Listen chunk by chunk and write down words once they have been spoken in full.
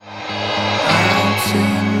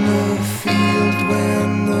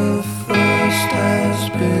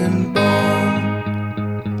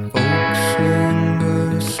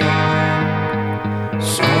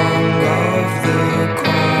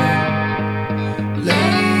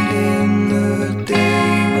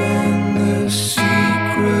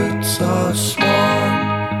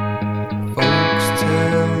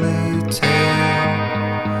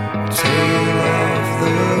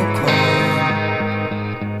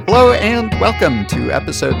Hello and welcome to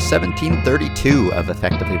episode 1732 of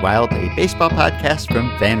Effectively Wild, a baseball podcast from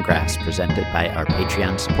Fangraphs, presented by our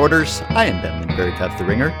Patreon supporters. I am Ben Lindbergh of The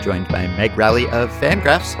Ringer, joined by Meg Rowley of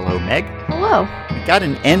Fangraphs. Hello, Meg. Hello. We got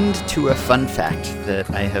an end to a fun fact that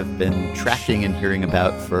I have been tracking and hearing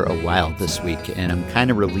about for a while this week, and I'm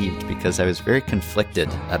kind of relieved because I was very conflicted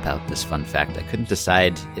about this fun fact. I couldn't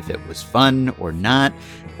decide if it was fun or not,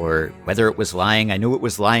 or whether it was lying. I knew it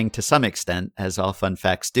was lying to some extent, as all fun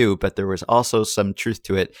facts do, but there was also some truth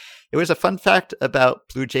to it. It was a fun fact about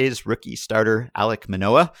Blue Jays rookie starter Alek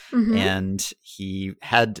Manoah, and he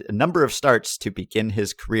had a number of starts to begin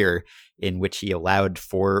his career in which he allowed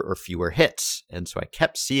 4 or fewer hits. And so I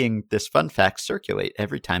kept seeing this fun fact circulate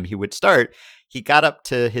every time he would start. He got up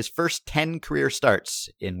to his first 10 career starts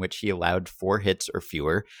in which he allowed 4 hits or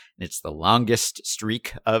fewer. And it's the longest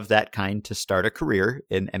streak of that kind to start a career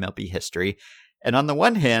in MLB history. And on the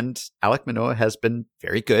one hand, Alek Manoah has been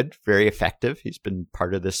very good, very effective. He's been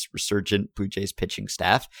part of this resurgent Blue Jays pitching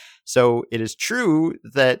staff. So it is true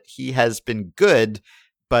that he has been good,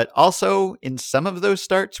 but also in some of those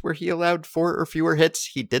starts where he allowed 4 or fewer hits,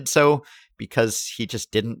 he did so because he just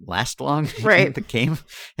didn't last long in the game.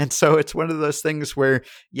 And so it's one of those things where,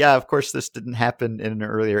 yeah, of course, this didn't happen in an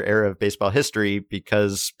earlier era of baseball history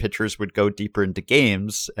because pitchers would go deeper into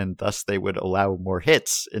games and thus they would allow more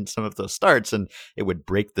hits in some of those starts and it would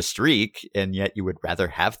break the streak. And yet you would rather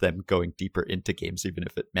have them going deeper into games, even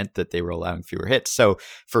if it meant that they were allowing fewer hits. So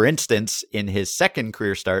for instance, in his second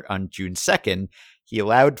career start on June 2nd, he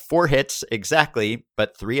allowed 4 hits exactly,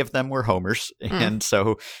 but 3 of them were homers. And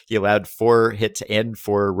so he allowed 4 hits and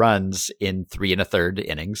 4 runs in 3 1/3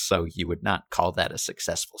 innings. So you would not call that a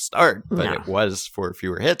successful start, but it was 4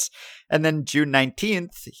 fewer hits. And then June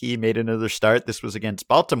 19th, he made another start. This was against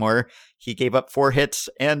Baltimore. He gave up 4 hits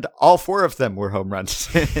and all 4 of them were home runs.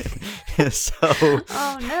 So,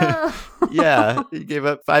 oh no. Yeah, he gave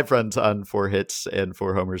up 5 runs on 4 hits and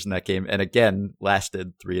 4 homers in that game. And again,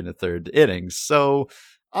 lasted 3 1/3 innings. So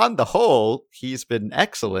on the whole, he's been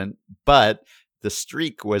excellent, but the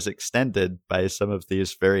streak was extended by some of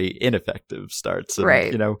these very ineffective starts.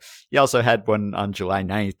 And, you know, he also had one on July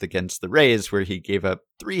 9th against the Rays where he gave up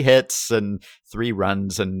 3 hits and 3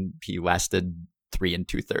 runs and he lasted 3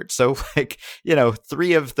 2/3. So, like, you know,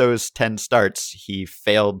 3 of those 10 starts, he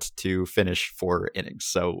failed to finish 4 innings.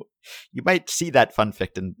 So you might see that fun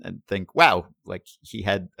fact and think, wow, like he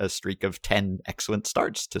had a streak of 10 excellent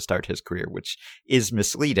starts to start his career, which is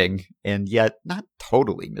misleading and yet not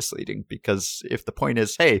totally misleading, because if the point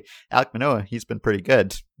is, hey, Alek Manoah, he's been pretty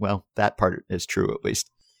good, well, that part is true at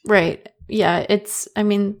least. Right. Yeah,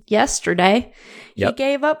 yesterday he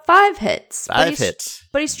gave up 5 hits. 5 hits.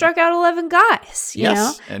 But he struck out 11 guys, you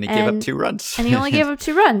know? And he gave up 2 runs. And he only gave up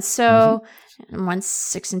 2 runs. So one's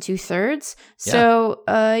 6 2/3. So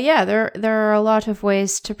there are a lot of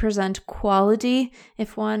ways to present quality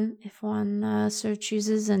if one so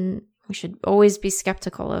chooses, and we should always be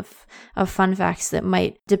skeptical of fun facts that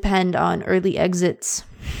might depend on early exits.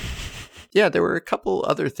 Yeah, there were a couple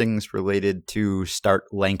other things related to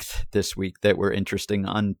start length this week that were interesting.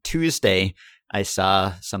 On Tuesday, I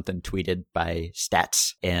saw something tweeted by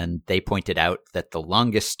Stats, and they pointed out that the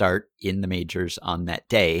longest start in the majors on that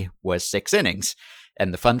day was 6 innings.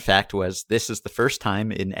 And the fun fact was, this is the first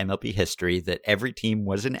time in MLB history that every team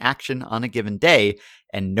was in action on a given day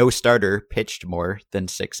and no starter pitched more than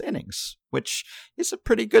 6 innings, which is a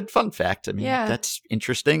pretty good fun fact. I mean, that's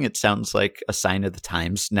interesting. It sounds like a sign of the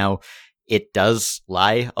times. Now, it does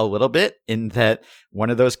lie a little bit in that one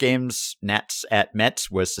of those games, Nats at Mets,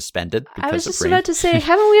 was suspended because of rain. I was just about to say,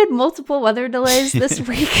 haven't we had multiple weather delays this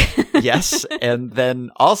week? Yes, and then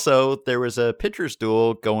also there was a pitcher's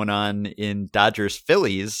duel going on in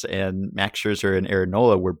Dodgers-Phillies, and Max Scherzer and Aaron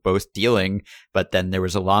Nola were both dealing, but then there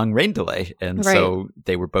was a long rain delay, and so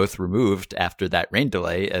they were both removed after that rain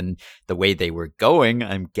delay, and the way they were going,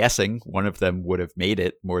 I'm guessing one of them would have made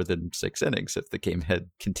it more than 6 innings if the game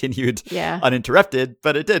had continued uninterrupted,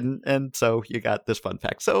 but it didn't, and so you got this fun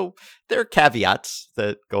fact. So there are caveats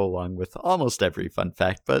that go along with almost every fun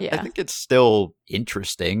fact, but I think it's still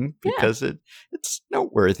interesting because it's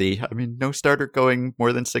noteworthy. I mean, no starter going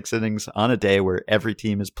more than 6 innings on a day where every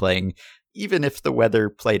team is playing. Even if the weather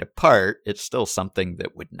played a part, it's still something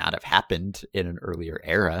that would not have happened in an earlier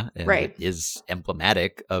era, and it is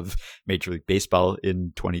emblematic of Major League Baseball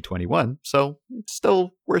in 2021. So it's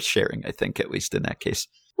still worth sharing, I think, at least in that case.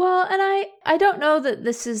 Well, and I don't know that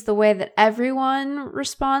this is the way that everyone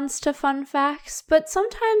responds to fun facts, but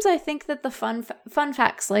sometimes I think that the fun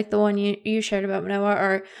facts like the one you shared about Manoah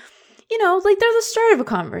are like they're the start of a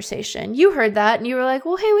conversation. You heard that and you were like,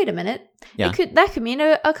 well, hey, wait a minute. Yeah. That could mean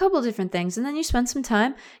a couple different things. And then you spend some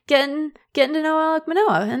time getting to know Alek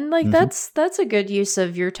Manoah. And like, that's a good use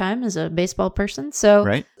of your time as a baseball person. So,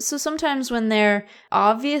 Right. So sometimes when they're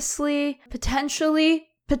obviously, potentially,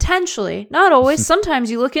 not always, sometimes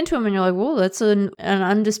you look into them and you're like, whoa, that's an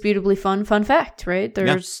undisputably fun fact, right?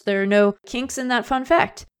 There are no kinks in that fun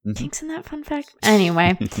fact. Kinks in that fun fact?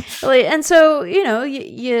 Anyway. And so,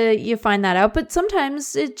 you find that out, but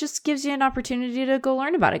sometimes it just gives you an opportunity to go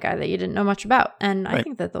learn about a guy that you didn't know much about. And I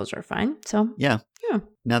think that those are fine. So, yeah.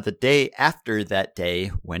 Now, the day after that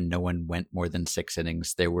day, when no one went more than 6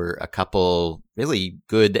 innings, there were a couple really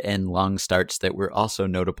good and long starts that were also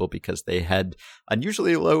notable because they had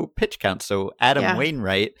unusually low pitch counts. So Adam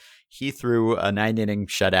Wainwright, he threw a 9-inning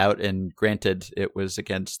shutout, and granted, it was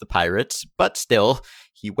against the Pirates, but still,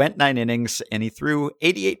 he went 9 innings and he threw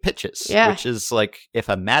 88 pitches, which is like, if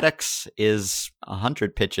a Maddox is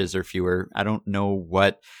 100 pitches or fewer, I don't know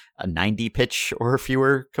what a 90 pitch or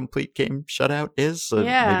fewer complete game shutout is.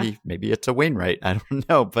 Maybe it's a Wainwright. I don't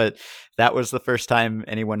know. But that was the first time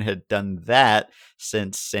anyone had done that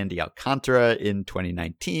since Sandy Alcantara in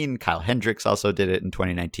 2019. Kyle Hendricks also did it in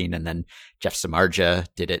 2019. And then Jeff Samardzija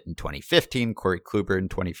did it in 2015. Corey Kluber in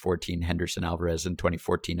 2014. Henderson Alvarez in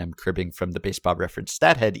 2014. I'm cribbing from the Baseball Reference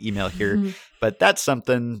Stathead email here. But that's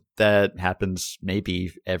something that happens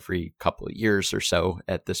maybe every couple of years or so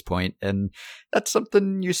at this point. And that's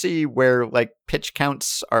something you see where like pitch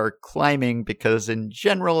counts are climbing because in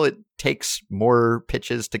general, it takes more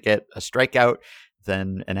pitches to get a strikeout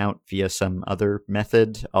than an out via some other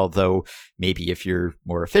method. Although maybe if you're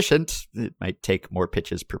more efficient, it might take more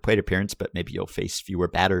pitches per plate appearance, but maybe you'll face fewer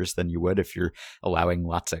batters than you would if you're allowing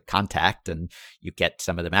lots of contact and you get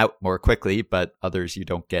some of them out more quickly, but others you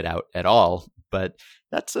don't get out at all. But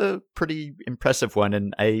that's a pretty impressive one.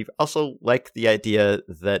 And I also like the idea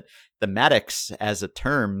that the Maddox as a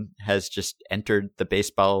term has just entered the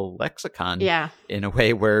baseball lexicon in a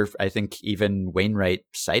way where I think even Wainwright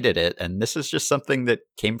cited it. And this is just something that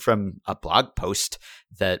came from a blog post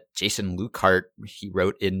that Jason Lukehart, he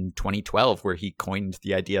wrote in 2012, where he coined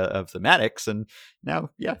the idea of the Maddox. And now,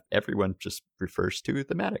 everyone just refers to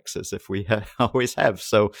the Maddox as if we always have.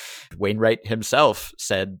 So Wainwright himself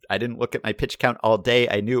said, I didn't look at my pitch count all day.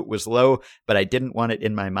 I knew it was low, but I didn't want it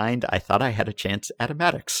in my mind. I thought I had a chance at a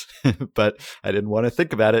Maddox, but I didn't want to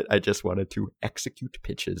think about it. I just wanted to execute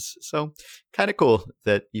pitches. So kind of cool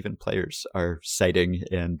that even players are citing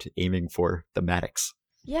and aiming for the Maddox.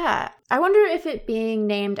 Yeah. I wonder if it being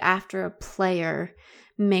named after a player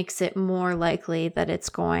makes it more likely that it's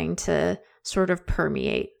going to sort of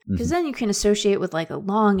permeate. Because then you can associate with like a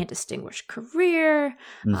long and distinguished career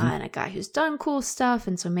and a guy who's done cool stuff.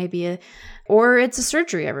 And so maybe or it's a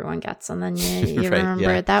surgery everyone gets. And then you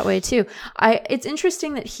remember it that way too. It's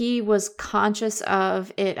interesting that he was conscious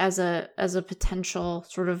of it as a potential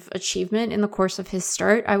sort of achievement in the course of his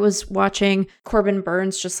start. I was watching Corbin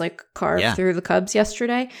Burns just like carve through the Cubs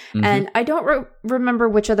yesterday. And I don't remember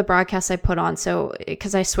which of the broadcasts I put on. So,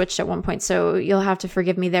 because I switched at one point. So you'll have to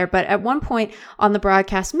forgive me there. But at one point on the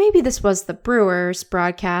broadcast, maybe this was the Brewers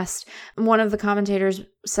broadcast, one of the commentators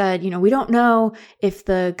said, we don't know if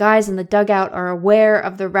the guys in the dugout are aware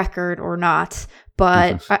of the record or not.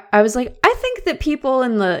 But I was like, I think that people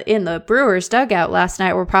in the Brewers dugout last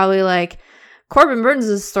night were probably like, Corbin Burns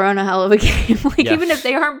has thrown a hell of a game. Even if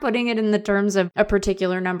they aren't putting it in the terms of a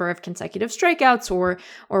particular number of consecutive strikeouts or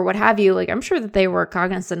what have you, I'm sure that they were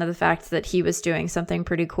cognizant of the fact that he was doing something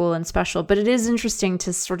pretty cool and special. But it is interesting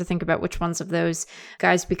to sort of think about which ones of those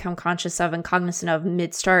guys become conscious of and cognizant of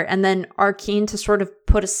mid-start and then are keen to sort of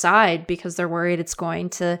put aside because they're worried it's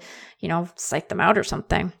going to, psych them out or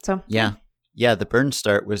something. So Yeah, the Burns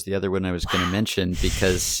start was the other one I was going to mention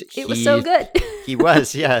because it was so good. He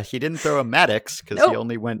was, he didn't throw a Maddox because he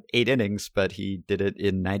only went 8 innings, but he did it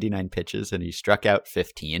in 99 pitches and he struck out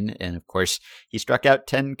 15. And of course, he struck out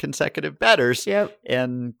 10 consecutive batters. Yep.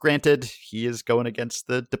 And granted, he is going against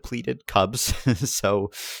the depleted Cubs. So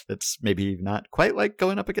that's maybe not quite like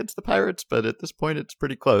going up against the Pirates, but at this point, it's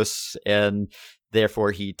pretty close. And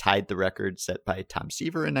therefore, he tied the record set by Tom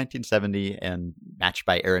Seaver in 1970 and matched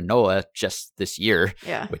by Aaron Nola just this year,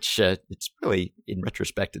 which it's really, in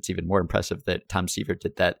retrospect, it's even more impressive that Tom Seaver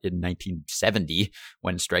did that in 1970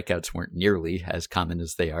 when strikeouts weren't nearly as common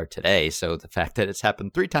as they are today. So the fact that it's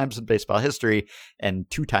happened 3 times in baseball history and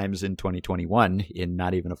 2 times in 2021 in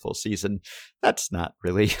not even a full season, that's not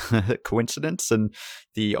really a coincidence. And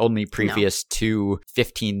the only previous 2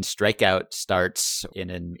 15 strikeout starts in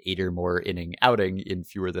an 8 or more inning outing outing in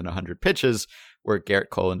fewer than 100 pitches were Garrett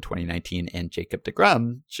Cole in 2019 and Jacob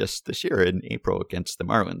deGrom just this year in April against the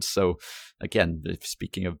Marlins. So again,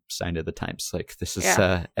 speaking of sign of the times, like this is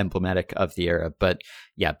emblematic of the era. But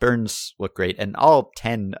yeah, Burnes looked great, and all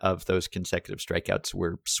 10 of those consecutive strikeouts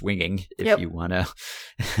were swinging. If you want to,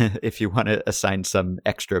 if you want to assign some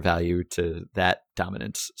extra value to that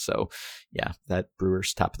dominance. So yeah, that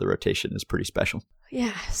Brewers top of the rotation is pretty special.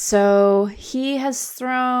 Yeah, so he has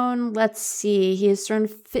thrown, he has thrown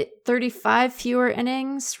 35 fewer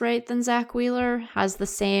innings, right, than Zach Wheeler, has the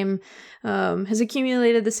same, has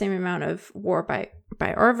accumulated the same amount of WAR by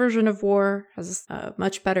our version of WAR, has a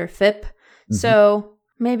much better FIP. Mm-hmm. So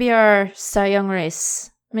maybe our Cy Young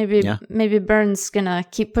race, maybe Burnes gonna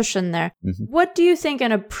keep pushing there. Mm-hmm. What do you think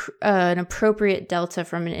an appropriate delta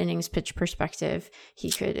from an innings pitch perspective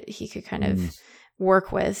he could kind of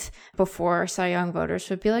work with before Cy Young voters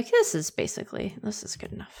would be like, this is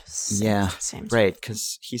good enough. Same right,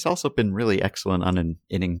 because he's also been really excellent on an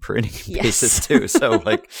inning per inning basis too. So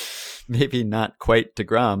like maybe not quite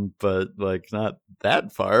DeGrom, but like not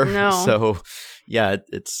that far. No. So yeah,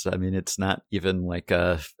 it's not even like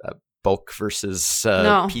a bulk versus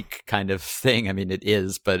peak kind of thing. I mean, it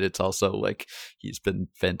is, but it's also like he's been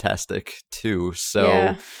fantastic too.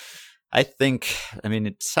 So I think,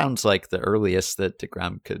 it sounds like the earliest that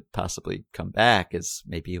DeGrom could possibly come back is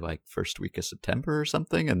maybe like first week of September or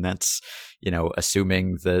something. And that's,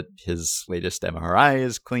 assuming that his latest MRI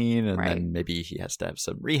is clean, and then maybe he has to have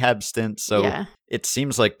some rehab stint. So it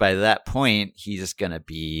seems like by that point, he's going to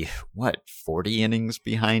be, 40 innings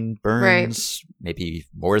behind Burnes, maybe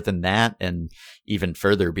more than that, and even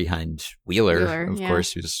further behind Wheeler, of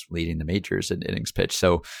course, who's leading the majors in innings pitched.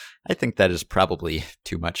 So I think that is probably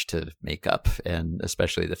too much to make up, and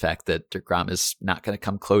especially the fact that DeGrom is not going to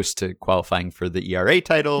come close to qualifying for the ERA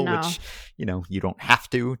title, which, you don't have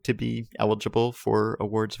to be eligible for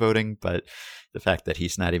awards voting, but the fact that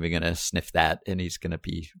he's not even going to sniff that and he's going to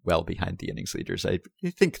be well behind the innings leaders, I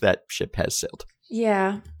think that ship has sailed.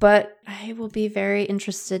 Yeah, but I will be very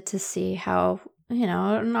interested to see how,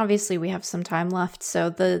 and obviously we have some time left, so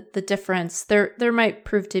the difference, there might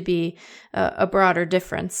prove to be a broader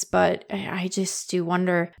difference, but I just do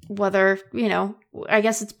wonder whether, I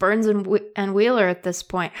guess it's Burnes and Wheeler at this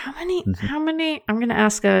point. How many, I'm going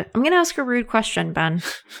to ask a rude question, Ben.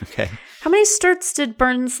 Okay. How many starts did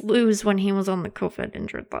Burnes lose when he was on the COVID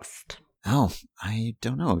injured list? Oh, I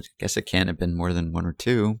don't know. I guess it can't have been more than one or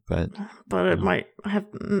two, but it might have.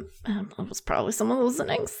 It was probably some of those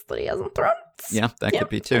innings that he hasn't thrown. Yeah, that could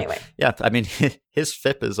be too. Anyway. Yeah, his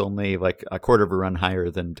FIP is only like a quarter of a run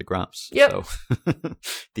higher than DeGrom's. Yep. So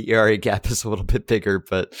the ERA gap is a little bit bigger,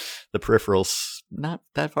 but the peripherals not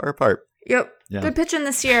that far apart. Yep. Yeah. Good pitching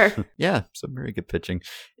this year. Yeah, some very good pitching.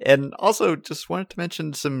 And also just wanted to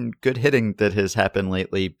mention some good hitting that has happened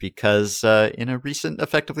lately, because in a recent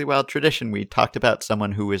Effectively Wild tradition, we talked about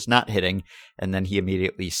someone who was not hitting, and then he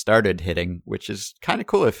immediately started hitting, which is kind of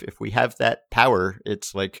cool. If we have that power,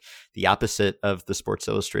 it's like the opposite of the Sports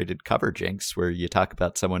Illustrated cover jinx, where you talk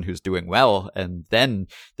about someone who's doing well and then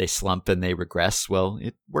they slump and they regress. Well,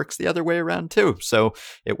 it works the other way around too. So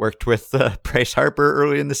it worked with Bryce Harper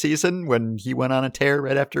early in the season when he went on a tear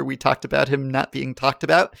right after we talked about him not being talked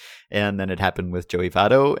about. And then it happened with Joey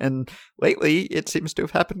Votto. And lately it seems to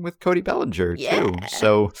have happened with Cody Bellinger too.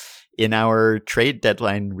 So in our trade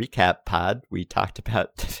deadline recap pod, we talked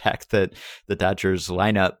about the fact that the Dodgers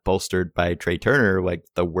lineup, bolstered by Trey Turner, like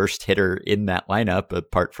the worst hitter in that lineup,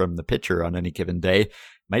 apart from the pitcher on any given day,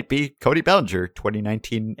 might be Cody Bellinger,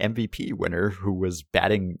 2019 MVP winner, who was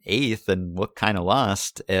batting 8th and looked kind of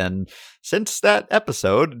lost. And since that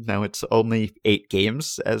episode, now it's only 8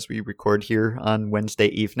 games as we record here on Wednesday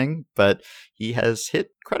evening, but he has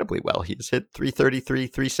hit incredibly well. He's hit 333,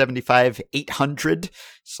 375, 800,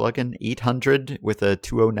 slugging 800 with a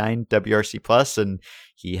 209 WRC plus, and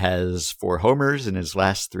he has 4 homers in his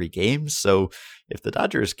last 3 games. So if the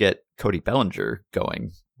Dodgers get Cody Bellinger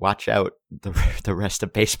going, watch out the rest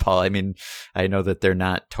of baseball. I mean, I know that they're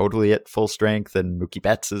not totally at full strength, and Mookie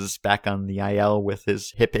Betts is back on the IL with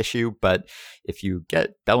his hip issue, but if you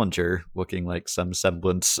get Bellinger looking like some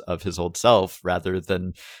semblance of his old self, rather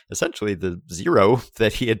than essentially the zero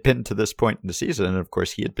that he had been to this point in the season, and of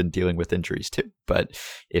course he had been dealing with injuries too, but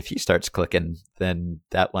if he starts clicking, then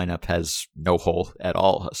that lineup has no hole at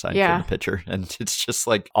all aside from the pitcher, and it's just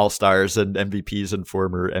like all-stars and MVPs and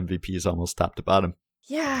former MVPs almost top to bottom.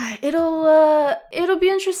 Yeah, it'll be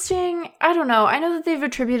interesting. I don't know. I know that they've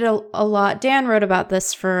attributed a lot. Dan wrote about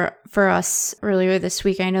this for us earlier this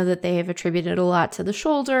week. I know that they have attributed a lot to the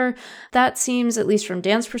shoulder. That seems, at least from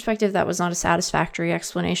Dan's perspective, that was not a satisfactory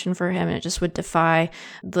explanation for him. It just would defy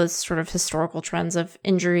the sort of historical trends of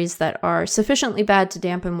injuries that are sufficiently bad to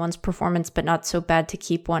dampen one's performance, but not so bad to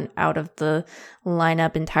keep one out of the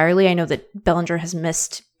lineup entirely. I know that Bellinger has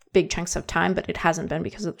missed big chunks of time, but it hasn't been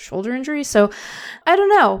because of the shoulder injury. So I don't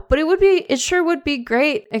know, but it sure would be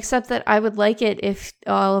great, except that I would like it if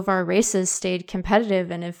all of our races stayed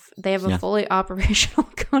competitive and if they have a fully operational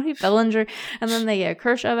Cody Bellinger and then they get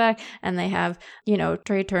Kershaw back and they have,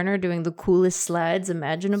 Trey Turner doing the coolest slides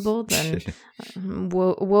imaginable, then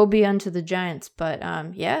woe be unto the Giants. But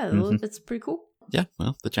it's pretty cool. Yeah,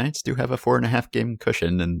 well, the Giants do have a 4.5 game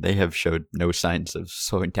cushion, and they have showed no signs of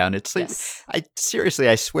slowing down. It's like,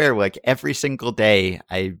 I swear, like every single day,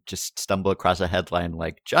 I just stumble across a headline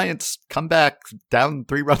like Giants come back down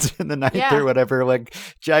 3 runs in the ninth or whatever. Like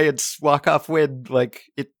Giants walk off win. Like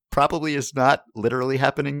it probably is not literally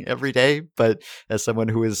happening every day, but as someone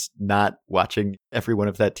who is not watching every one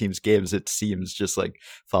of that team's games, it seems just like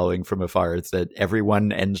following from afar that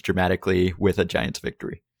everyone ends dramatically with a Giants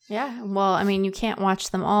victory. Yeah, well, I mean, you can't watch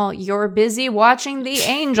them all. You're busy watching the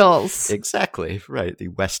Angels. Exactly, right. The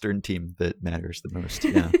Western team that matters the most.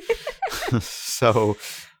 Yeah. So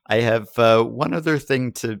I have one other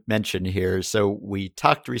thing to mention here. So we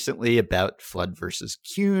talked recently about Flood versus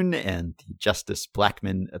Kuhn and the Justice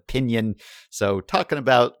Blackmun opinion. So talking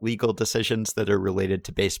about legal decisions that are related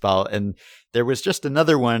to baseball. And there was just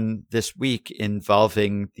another one this week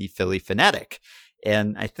involving the Phillie Phanatic.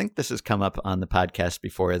 And I think this has come up on the podcast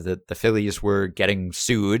before, that the Phillies were getting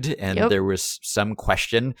sued and there was some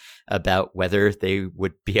question about whether they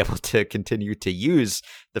would be able to continue to use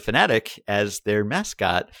the Phanatic as their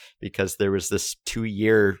mascot, because there was this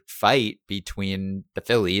 2-year fight between the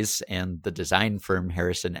Phillies and the design firm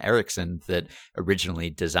Harrison Erickson that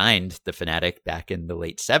originally designed the Phanatic back in the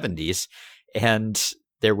late 70s. And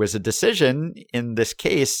there was a decision in this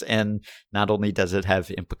case, and not only does it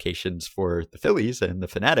have implications for the Phillies and the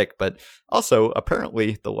Phanatic, but also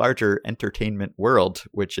apparently the larger entertainment world,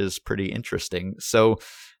 which is pretty interesting. So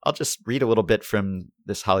I'll just read a little bit from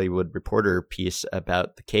this Hollywood Reporter piece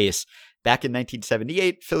about the case. Back in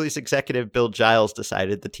 1978, Phillies executive Bill Giles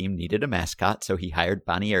decided the team needed a mascot, so he hired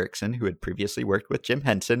Bonnie Erickson, who had previously worked with Jim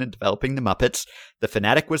Henson in developing the Muppets. The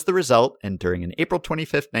Phanatic was the result, and during an April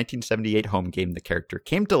 25th, 1978 home game, the character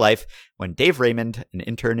came to life when Dave Raymond, an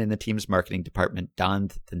intern in the team's marketing department,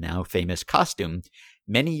 donned the now famous costume.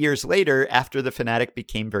 Many years later, after the Phanatic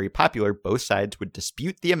became very popular, both sides would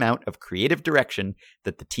dispute the amount of creative direction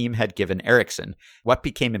that the team had given Erickson. What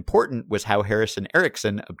became important was how Harrison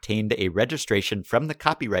Erickson obtained a registration from the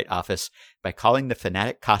Copyright Office by calling the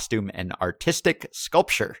Phanatic costume an artistic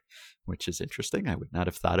sculpture, which is interesting. I would not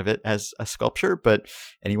have thought of it as a sculpture, but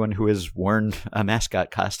anyone who has worn a mascot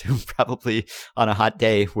costume probably on a hot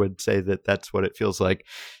day would say that that's what it feels like.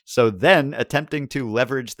 So then, attempting to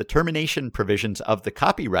leverage the termination provisions of the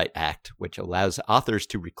Copyright Act, which allows authors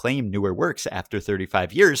to reclaim newer works after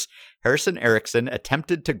 35 years, Harrison Erickson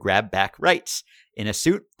attempted to grab back rights. In a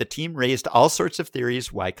suit, the team raised all sorts of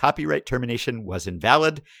theories why copyright termination was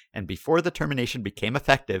invalid, and before the termination became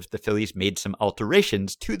effective, the Phillies made some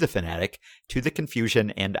alterations to the Phanatic, to the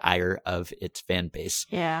confusion and ire of its fan base.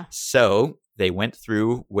 Yeah. So they went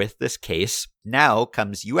through with this case. Now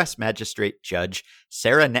comes U.S. Magistrate Judge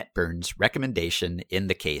Sarah Netburn's recommendation in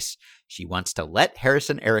the case. She wants to let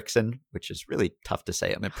Harrison Erickson, which is really tough to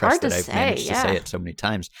say. I'm impressed that I've managed to say it so many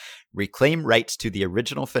times, reclaim rights to the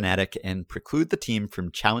original Phanatic and preclude the team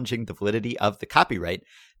from challenging the validity of the copyright.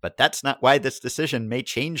 But that's not why this decision may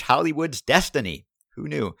change Hollywood's destiny. Who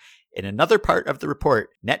knew? In another part of the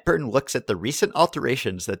report, Netburn looks at the recent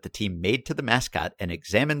alterations that the team made to the mascot and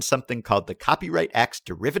examines something called the Copyright Act's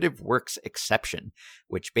derivative works exception,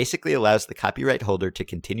 which basically allows the copyright holder to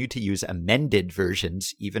continue to use amended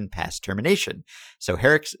versions even past termination. So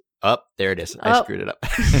Herrick's there it is. I screwed it up.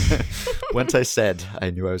 Once I said, I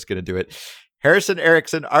knew I was going to do it. Harrison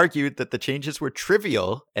Erickson argued that the changes were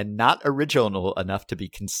trivial and not original enough to be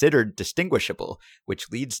considered distinguishable, which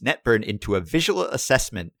leads Netburn into a visual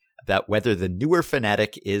assessment about whether the newer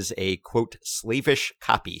Phanatic is a, quote, slavish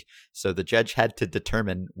copy. So the judge had to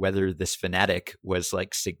determine whether this Phanatic was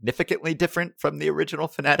like significantly different from the original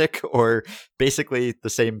Phanatic or basically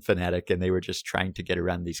the same Phanatic, and they were just trying to get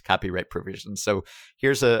around these copyright provisions. So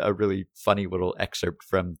here's a really funny little excerpt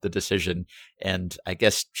from the decision, and I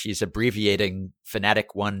guess she's abbreviating Phanatic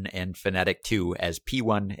 1 and Phanatic 2 as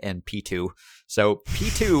P1 and P2. So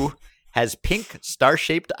P2 has pink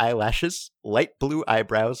star-shaped eyelashes, light blue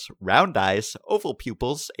eyebrows, round eyes, oval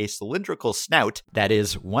pupils, a cylindrical snout, that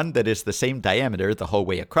is, one that is the same diameter the whole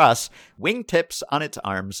way across, wingtips on its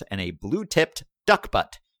arms, and a blue-tipped duck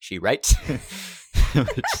butt, she writes. Which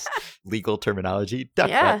is legal terminology. Duck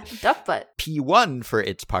butt. Duck butt. P1, for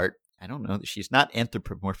its part, I don't know. She's not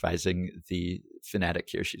anthropomorphizing the fanatic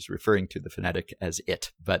here. She's referring to the fanatic as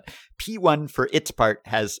it. But P1, for its part,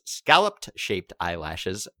 has scalloped-shaped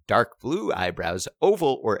eyelashes, dark blue eyebrows,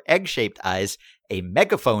 oval or egg-shaped eyes, a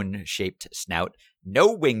megaphone-shaped snout,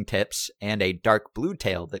 no wingtips, and a dark blue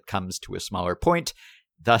tail that comes to a smaller point.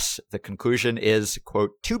 Thus, the conclusion is,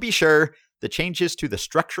 quote, "To be sure, the changes to the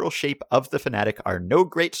structural shape of the fanatic are no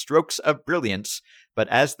great strokes of brilliance, but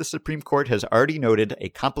as the Supreme Court has already noted, a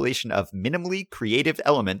compilation of minimally creative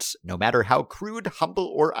elements, no matter how crude, humble,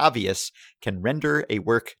 or obvious, can render a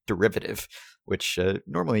work derivative." Which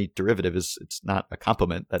normally derivative it's not a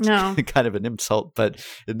compliment. That's kind of an insult. But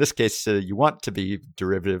in this case, you want to be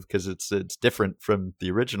derivative because it's different from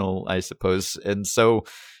the original, I suppose. And so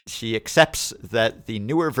she accepts that the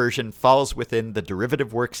newer version falls within the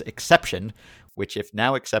derivative works exception, which, if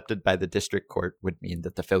now accepted by the district court, would mean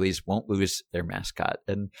that the Phillies won't lose their mascot.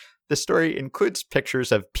 And the story includes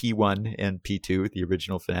pictures of P1 and P2, the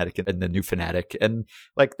original fanatic and the new fanatic. And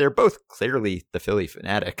like, they're both clearly the Philly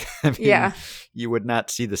fanatic. I mean, you would not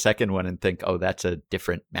see the second one and think, oh, that's a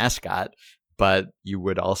different mascot. But you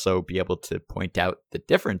would also be able to point out the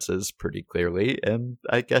differences pretty clearly. And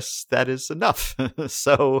I guess that is enough.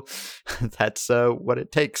 So that's what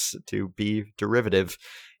it takes to be derivative.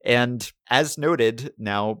 And as noted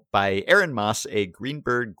now by Aaron Moss, a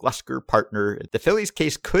Greenberg-Glusker partner, the Phillies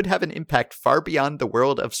case could have an impact far beyond the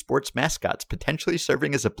world of sports mascots, potentially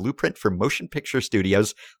serving as a blueprint for motion picture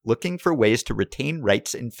studios looking for ways to retain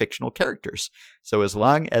rights in fictional characters. So as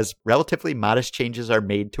long as relatively modest changes are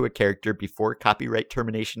made to a character before copyright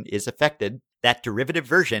termination is effected, that derivative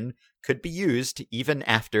version could be used even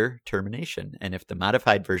after termination. And if the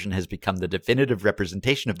modified version has become the definitive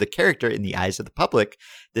representation of the character in the eyes of the public,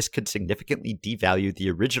 this could significantly devalue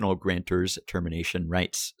the original grantor's termination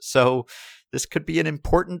rights. So this could be an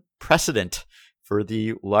important precedent for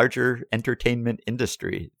the larger entertainment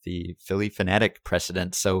industry, the Philly fanatic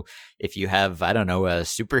precedent. So if you have, I don't know, a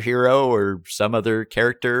superhero or some other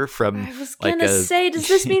character from... I was going to say, does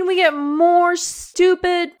this mean we get more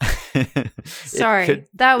stupid? Sorry,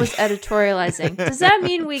 that was editorializing. Does that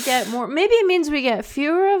mean we get more? Maybe it means we get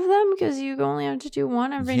fewer of them because you only have to do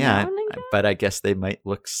one every now and again? But I guess they might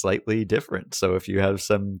look slightly different. So if you have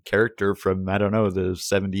some character from, I don't know, the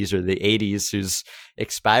 70s or the 80s who's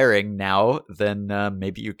expiring now, then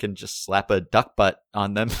maybe you can just slap a duck butt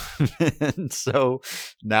on them. And so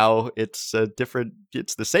now it's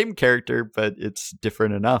it's the same character, but it's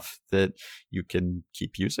different enough that you can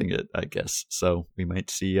keep using it, I guess. So we might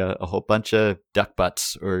see a whole bunch of duck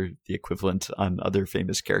butts or the equivalent on other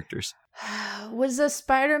famous characters. Was a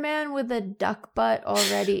Spider-Man with a duck butt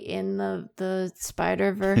already in the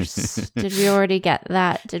Spider-Verse? Did we already get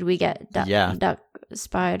that? Did we get duck,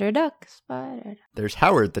 spider, duck, spider? There's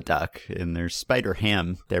Howard the Duck, and there's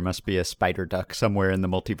Spider-Ham. There must be a spider duck somewhere in the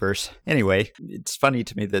multiverse. Anyway, it's funny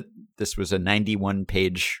to me that this was a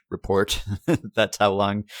 91-page report. That's how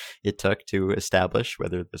long it took to establish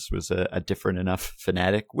whether this was a different enough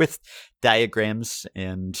fanatic, with diagrams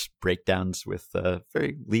and breakdowns with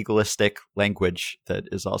very legalistic language that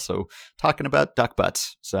is also talking about duck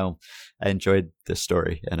butts. So I enjoyed this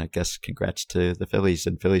story, and I guess congrats to the Phillies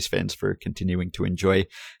and Phillies fans for continuing to enjoy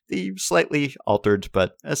the slightly altered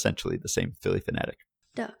but essentially the same Philly fanatic.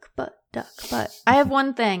 Duck butt, duck butt. I have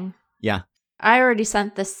one thing. Yeah. I already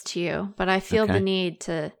sent this to you, but I feel the need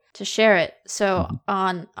to share it. So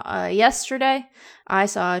on yesterday, I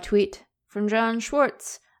saw a tweet from John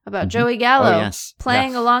Schwartz about Joey Gallo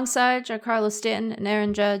playing alongside Giancarlo Stanton and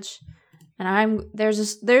Aaron Judge. And there's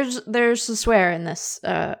a swear in this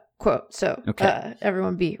quote, so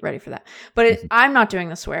everyone be ready for that. But I'm not doing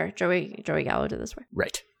the swear. Joey Gallo did the swear.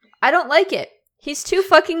 Right. I don't like it. He's too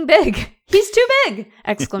fucking big. He's too big!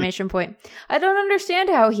 Exclamation point. I don't understand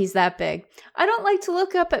how he's that big. I don't like to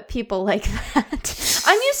look up at people like that.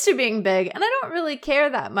 I'm used to being big, and I don't really care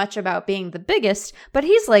that much about being the biggest, but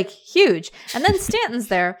he's like huge. And then Stanton's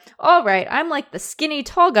there. All right, I'm like the skinny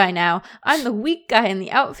tall guy now. I'm the weak guy in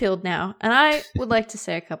the outfield now. And I would like to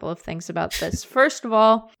say a couple of things about this. First of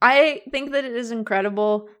all, I think that it is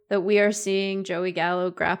incredible that we are seeing Joey Gallo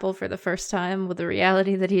grapple for the first time with the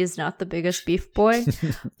reality that he is not the biggest beef boy.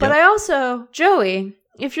 But I also, Joey,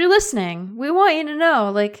 if you're listening, we want you to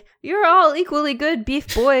know, like, you're all equally good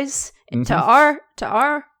beef boys to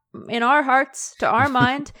our in our hearts, to our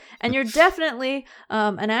mind, and you're definitely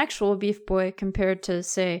an actual beef boy compared to,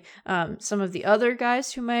 say, some of the other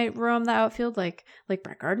guys who might roam the outfield, like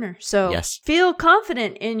Brett Gardner. So Yes. Feel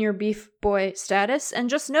confident in your beef boy status, and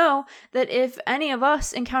just know that if any of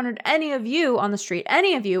us encountered any of you on the street,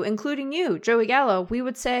 any of you, including you, Joey Gallo, we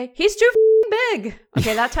would say, he's too big.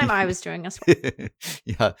 Okay, that time I was doing this.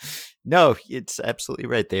 Yeah. No, it's absolutely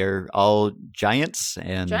right. They are all giants,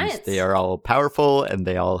 and they are all powerful, and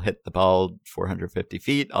they all hit the ball 450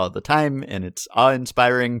 feet all the time, and it's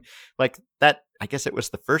awe-inspiring. Like that, I guess it was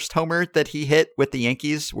the first homer that he hit with the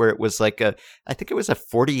Yankees, where it was like I think it was a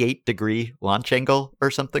 48-degree launch angle or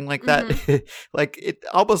something like that. Mm-hmm. Like it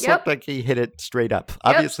almost looked like he hit it straight up.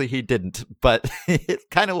 Obviously he didn't, but it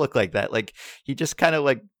kind of looked like that. Like he just kind of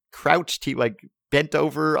like crouched, he like bent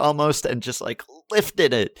over almost and just like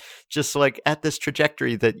lifted it just like at this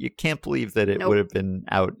trajectory that you can't believe that it would have been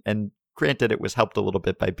out. And granted, it was helped a little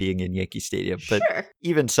bit by being in Yankee Stadium, but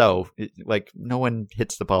even so, like no one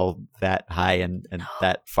hits the ball that high and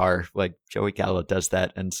that far like Joey Gallo does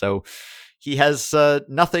that. And so he has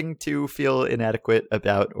nothing to feel inadequate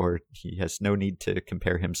about, or he has no need to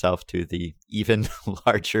compare himself to the even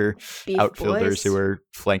larger beef outfielders who are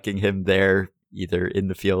flanking him there, either in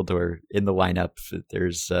the field or in the lineup.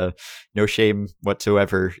 There's no shame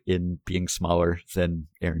whatsoever in being smaller than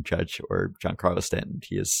Aaron Judge or Giancarlo Stanton.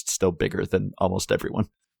 He is still bigger than almost everyone.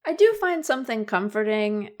 I do find something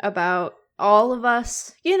comforting about all of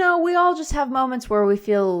us. You know, we all just have moments where we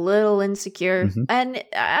feel a little insecure. Mm-hmm. And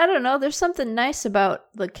I don't know, there's something nice about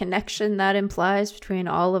the connection that implies between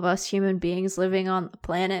all of us human beings living on the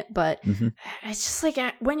planet. But it's just like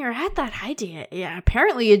when you're at that height, yeah,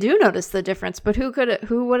 apparently you do notice the difference. But who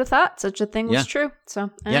would have thought such a thing was true? So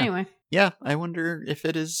anyway. Yeah, I wonder if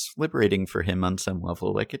it is liberating for him on some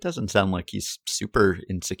level. Like, it doesn't sound like he's super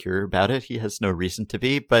insecure about it. He has no reason to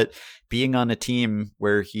be, but being on a team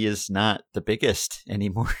where he is not the biggest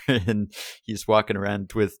anymore, and he's walking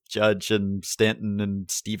around with Judge and Stanton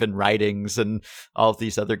and Steven Ridings and all of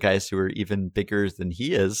these other guys who are even bigger than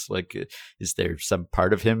he is, like, is there some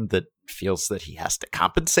part of him that feels that he has to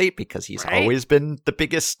compensate because he's always been the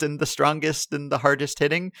biggest and the strongest and the hardest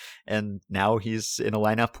hitting, and now he's in a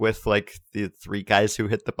lineup with like the three guys who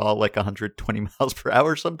hit the ball like 120 miles per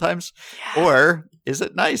hour sometimes? Or is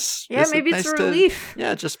it nice? Maybe it's a relief.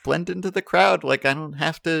 Just blend into the crowd. Like, I don't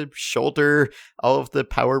have to shoulder all of the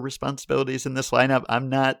power responsibilities in this lineup. I'm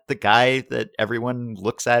not the guy that everyone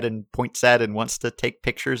looks at and points at and wants to take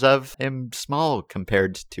pictures of. I'm small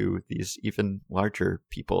compared to these even larger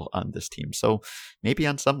people on this team. So maybe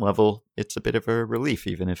on some level, it's a bit of a relief,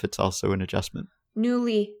 even if it's also an adjustment.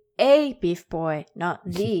 Newly a beef boy, not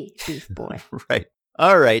the beef boy. Right.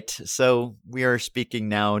 All right. So we are speaking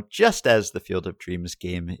now just as the Field of Dreams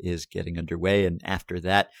game is getting underway. And after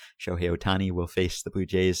that, Shohei Ohtani will face the Blue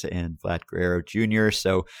Jays and Vlad Guerrero Jr.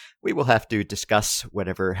 So we will have to discuss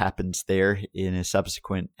whatever happens there in a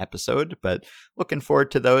subsequent episode. But looking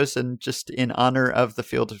forward to those. And just in honor of the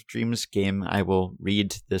Field of Dreams game, I will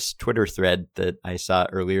read this Twitter thread that I saw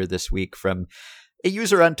earlier this week from a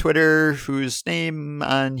user on Twitter whose name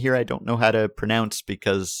on here I don't know how to pronounce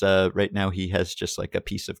because right now he has just like a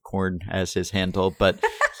piece of corn as his handle, but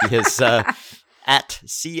he is at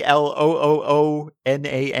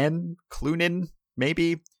CLOOONAN, Clunan,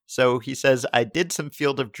 maybe. So he says, I did some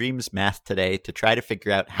Field of Dreams math today to try to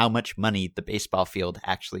figure out how much money the baseball field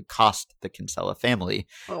actually cost the Kinsella family,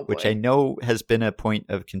 which I know has been a point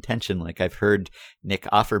of contention. Like I've heard Nick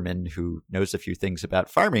Offerman, who knows a few things about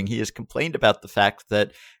farming, he has complained about the fact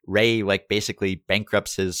that Ray like basically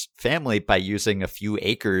bankrupts his family by using a few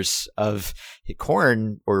acres of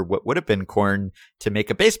corn, or what would have been corn, to make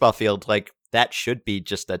a baseball field. Like, that should be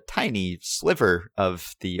just a tiny sliver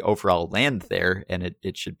of the overall land there. And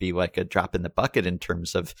it should be like a drop in the bucket in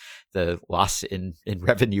terms of the loss in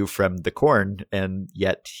revenue from the corn. And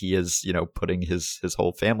yet he is, putting his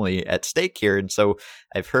whole family at stake here. And so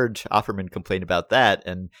I've heard Offerman complain about that.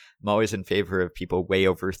 And I'm always in favor of people way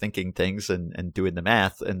overthinking things and doing the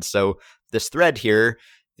math. And so this thread here,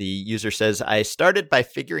 the user says, I started by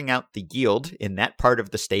figuring out the yield in that part of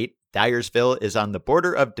the state. Dyersville is on the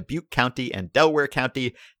border of Dubuque County and Delaware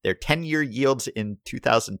County. Their 10-year yields in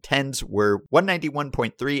 2010s were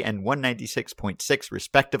 191.3 and 196.6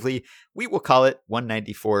 respectively. We will call it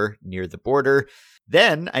 194 near the border.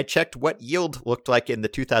 Then I checked what yield looked like in the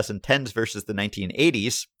 2010s versus the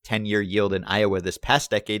 1980s. 10-year yield in Iowa this past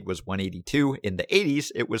decade was 182. In the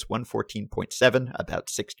 80s, it was 114.7, about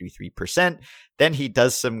 63%. Then he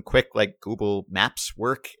does some quick Google Maps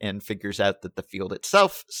work and figures out that the field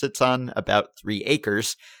itself sits on about 3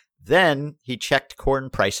 acres. Then he checked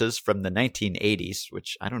corn prices from the 1980s,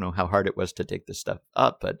 which I don't know how hard it was to dig this stuff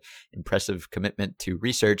up, but impressive commitment to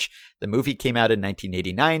research. The movie came out in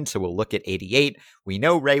 1989, so we'll look at 88. We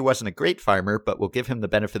know Ray wasn't a great farmer, but we'll give him the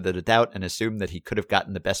benefit of the doubt and assume that he could have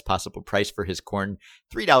gotten the best possible price for his corn,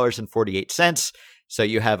 $3.48. So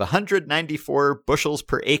you have 194 bushels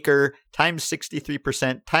per acre times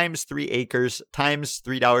 63% times 3 acres times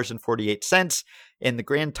 $3.48. And the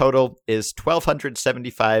grand total is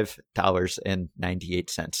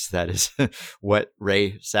 $1,275.98. That is what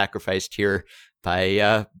Ray sacrificed here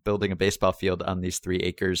by building a baseball field on these 3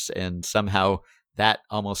 acres. And somehow that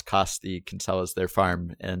almost cost the Kinsellas their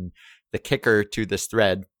farm. And the kicker to this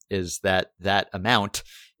thread is that that amount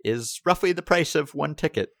is roughly the price of one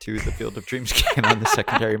ticket to the Field of Dreams game on the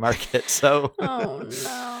secondary market. So, oh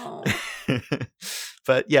no.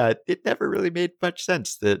 But yeah, it never really made much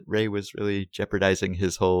sense that Ray was really jeopardizing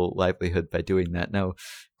his whole livelihood by doing that. Now,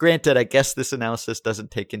 granted, I guess this analysis doesn't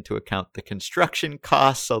take into account the construction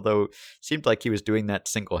costs, although it seemed like he was doing that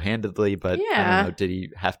single-handedly, but I don't know, did he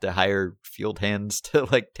have to hire field hands to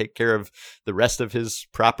like take care of the rest of his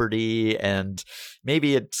property? And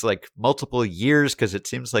maybe it's like multiple years because it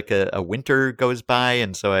seems like a winter goes by.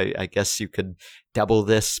 And so I guess you could double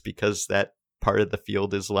this because that part of the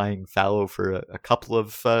field is lying fallow for a couple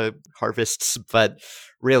of harvests, but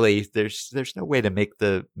really there's no way to make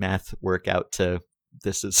the math work out to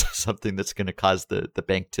this is something that's going to cause the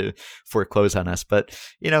bank to foreclose on us. But,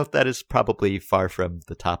 you know, that is probably far from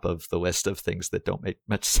the top of the list of things that don't make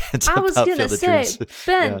much sense. I was going to say,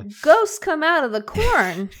 Ben, ghosts come out of the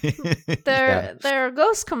corn. There are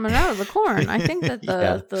ghosts coming out of the corn. I think that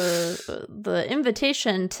the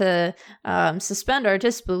invitation to suspend our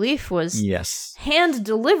disbelief was hand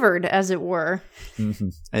delivered, as it were. Mm-hmm.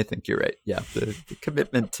 I think you're right. Yeah, the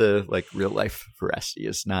commitment to like real life veracity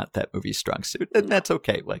is not that movie's strong suit, and that's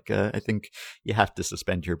okay. Like, I think you have to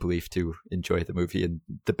suspend your belief to enjoy the movie, and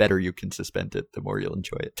the better you can suspend it, the more you'll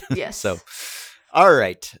enjoy it. Yes. So, all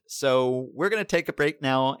right. So we're going to take a break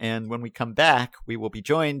now, and when we come back, we will be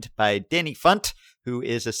joined by Danny Funt, who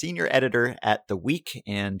is a senior editor at The Week,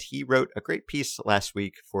 and he wrote a great piece last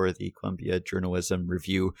week for the Columbia Journalism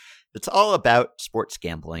Review that's all about sports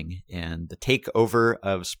gambling and the takeover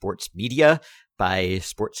of sports media by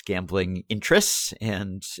sports gambling interests.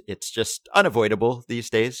 And it's just unavoidable these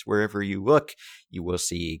days. Wherever you look, you will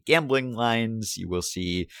see gambling lines, you will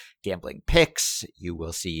see gambling picks, you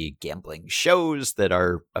will see gambling shows that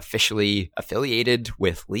are officially affiliated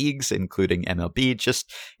with leagues, including MLB.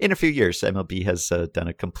 Just in a few years, MLB has done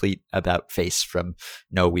a complete about face from,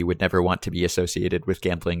 no, we would never want to be associated with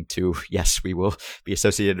gambling, to, yes, we will be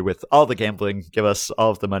associated with all the gambling, give us all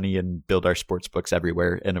of the money and build our sports books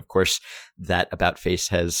everywhere. And of course, that about face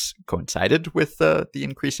has coincided with the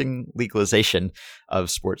increasing legalization of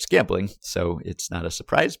sports gambling. So it's not a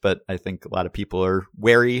surprise, but I think a lot of people are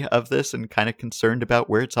wary of this and kind of concerned about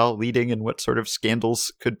where it's all leading and what sort of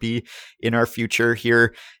scandals could be in our future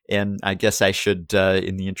here. And I guess I should,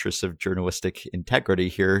 in the interest of journalistic integrity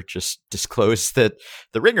here, just disclose that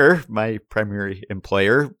The Ringer, my primary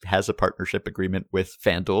employer, has a partnership agreement with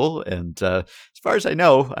FanDuel. And as far as I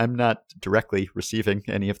know, I'm not directly receiving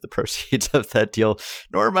any of the proceeds of that deal,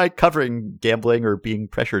 nor am I covering gambling or being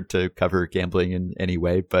pressured to cover gambling in any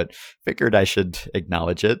way, but figured I should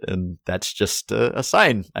acknowledge it. And that's just a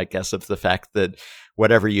sign, I guess, of the fact that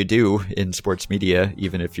whatever you do in sports media,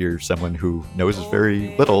 even if you're someone who knows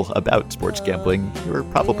very little about sports gambling, you're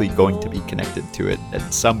probably going to be connected to it in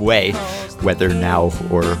some way, whether now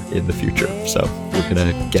or in the future. So we're going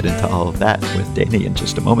to get into all of that with Danny in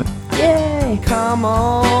just a moment. Yay! Come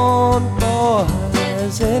on,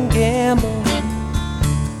 boys, and gamble.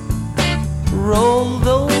 Roll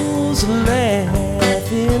those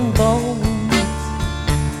laughing bones.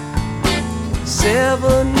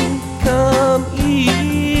 7 come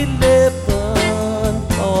 11,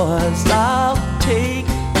 boys, I'll take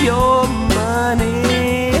your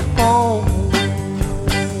money home.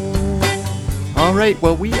 All right,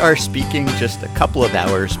 well, we are speaking just a couple of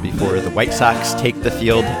hours before the White Sox take the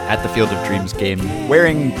field at the Field of Dreams game,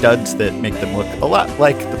 wearing duds that make them look a lot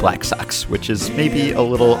like the Black Sox, which is maybe a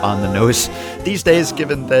little on the nose these days,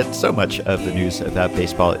 given that so much of the news about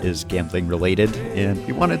baseball is gambling related. And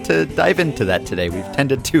we wanted to dive into that today. We've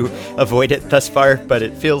tended to avoid it thus far, but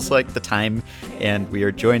it feels like the time. And we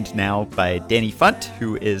are joined now by Danny Funt,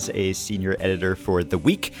 who is a senior editor for The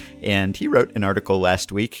Week. And he wrote an article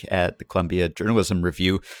last week at the Columbia Journalism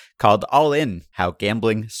Review called All In, How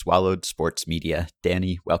Gambling Swallowed Sports Media.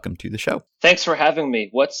 Danny, welcome to the show. Thanks for having me.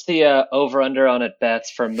 What's the over-under on at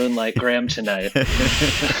bats for Moonlight Graham tonight?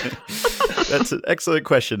 That's an excellent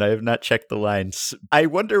question. I have not checked the lines. I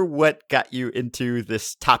wonder what got you into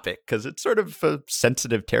this topic, because it's sort of a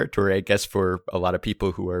sensitive territory, I guess, for a lot of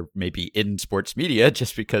people who are maybe in sports media,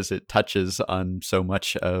 just because it touches on so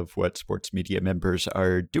much of what sports media members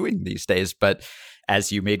are doing these days. But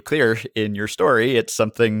as you made clear in your story, it's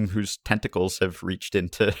something whose tentacles have reached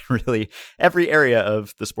into really every area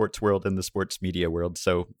of the sports world and the sports media world.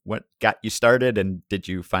 So what got you started, and did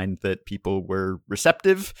you find that people were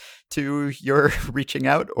receptive to your reaching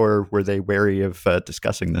out, or were they wary of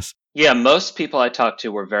discussing this? Yeah, most people I talked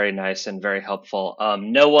to were very nice and very helpful.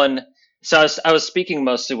 No one. So I was speaking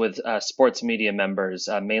mostly with sports media members,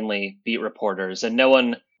 mainly beat reporters, and no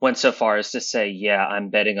one went so far as to say, "Yeah, I'm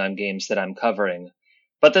betting on games that I'm covering."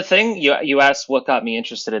 But the thing you asked, what got me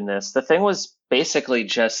interested in this? The thing was basically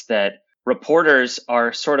just that reporters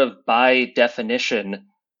are sort of by definition,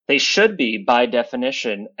 they should be by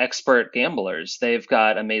definition expert gamblers. They've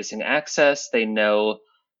got amazing access. They know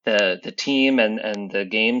the team and the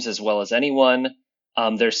games as well as anyone.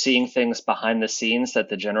 They're seeing things behind the scenes that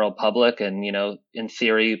the general public and, in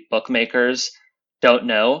theory, bookmakers don't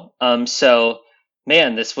know. So,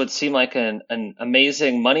 man, this would seem like an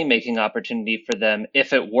amazing money-making opportunity for them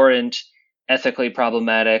if it weren't ethically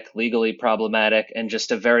problematic, legally problematic, and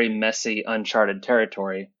just a very messy, uncharted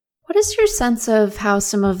territory. What is your sense of how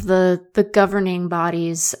some of the governing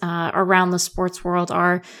bodies around the sports world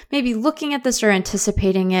are maybe looking at this or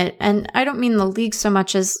anticipating it? And I don't mean the league so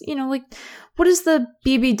much as, what is the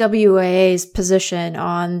BBWAA's position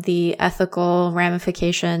on the ethical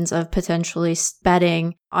ramifications of potentially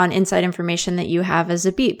betting on inside information that you have as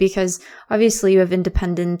a beat? Because obviously you have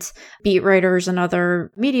independent beat writers and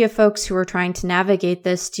other media folks who are trying to navigate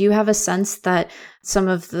this. Do you have a sense that some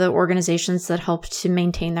of the organizations that help to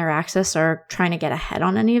maintain their access are trying to get ahead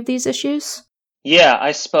on any of these issues? Yeah,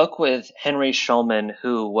 I spoke with Henry Schulman,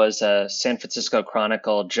 who was a San Francisco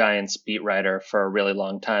Chronicle Giants beat writer for a really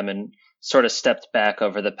long time and sort of stepped back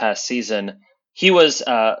over the past season. He was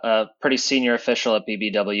a pretty senior official at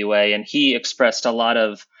BBWA, and he expressed a lot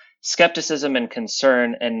of skepticism and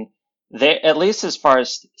concern. And they, at least as far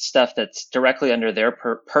as stuff that's directly under their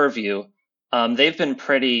purview, they've been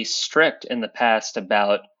pretty strict in the past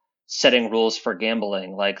about setting rules for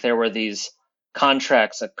gambling. Like there were these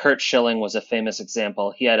contracts. Curt Schilling was a famous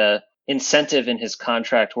example. He had a incentive in his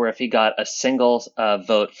contract where if he got a single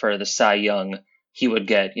vote for the Cy Young, he would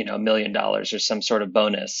get, $1 million or some sort of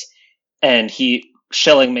bonus. And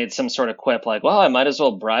Schilling made some sort of quip like, well, I might as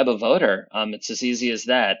well bribe a voter. It's as easy as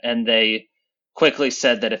that. And they quickly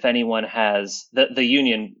said that if anyone has, the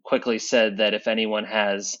union quickly said that if anyone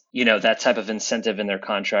has, that type of incentive in their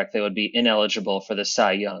contract, they would be ineligible for the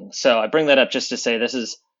Cy Young. So I bring that up just to say this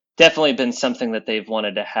has definitely been something that they've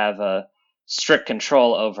wanted to have a strict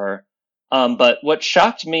control over. But what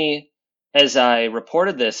shocked me as I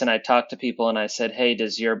reported this and I talked to people and I said, hey,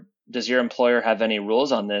 does your employer have any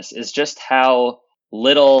rules on this, is just how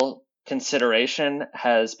little consideration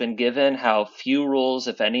has been given, how few rules,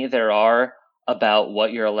 if any, there are about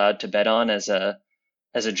what you're allowed to bet on as a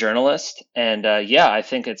journalist. And I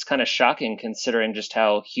think it's kind of shocking considering just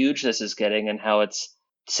how huge this is getting and how it's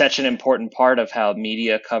such an important part of how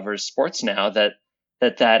media covers sports now that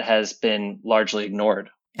has been largely ignored.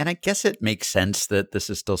 And I guess it makes sense that this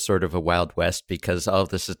is still sort of a Wild West because all of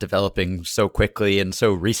this is developing so quickly and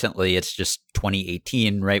so recently. It's just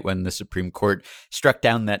 2018, right, when the Supreme Court struck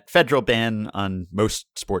down that federal ban on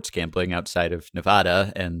most sports gambling outside of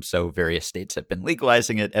Nevada. And so various states have been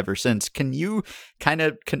legalizing it ever since. Can you kind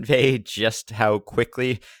of convey just how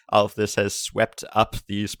quickly all of this has swept up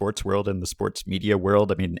the sports world and the sports media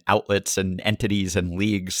world? I mean, outlets and entities and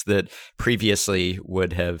leagues that previously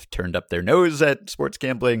would have turned up their nose at sports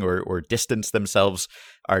gambling or distanced themselves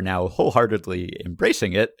are now wholeheartedly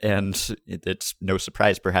embracing it. And it's no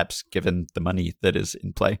surprise, perhaps, given the money that is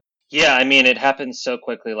in play. Yeah, I mean, it happened so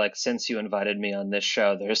quickly. Like, since you invited me on this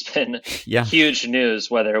show, there's been huge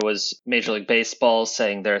news, whether it was Major League Baseball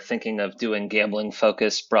saying they're thinking of doing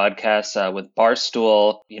gambling-focused broadcasts with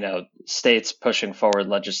Barstool, states pushing forward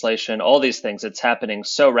legislation, all these things. It's happening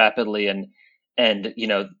so rapidly and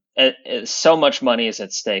so much money is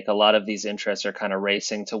at stake. A lot of these interests are kind of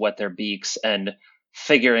racing to wet their beaks and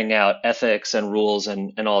figuring out ethics and rules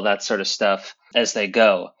and all that sort of stuff as they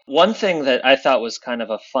go. One thing that I thought was kind of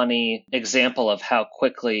a funny example of how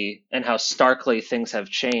quickly and how starkly things have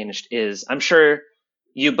changed is, I'm sure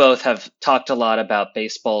you both have talked a lot about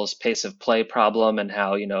baseball's pace of play problem and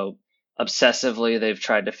how, obsessively they've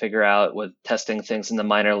tried to figure out with testing things in the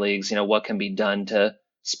minor leagues, what can be done to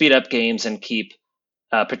speed up games and keep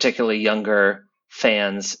particularly younger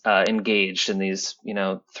fans engaged in these,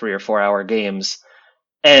 3 or 4 hour games.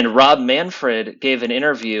 And Rob Manfred gave an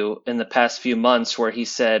interview in the past few months where he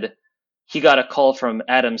said he got a call from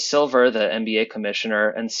Adam Silver, the NBA commissioner,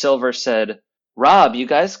 and Silver said, Rob, you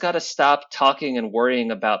guys got to stop talking and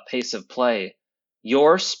worrying about pace of play.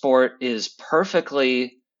 Your sport is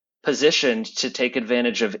perfectly positioned to take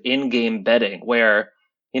advantage of in-game betting where,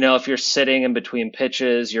 if you're sitting in between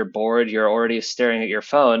pitches, you're bored, you're already staring at your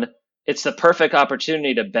phone, it's the perfect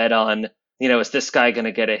opportunity to bet on, is this guy going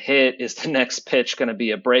to get a hit? Is the next pitch going to be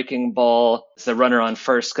a breaking ball? Is the runner on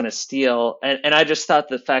first going to steal? And I just thought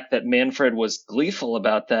the fact that Manfred was gleeful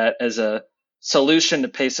about that as a solution to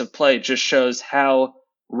pace of play just shows how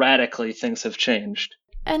radically things have changed.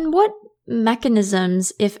 And what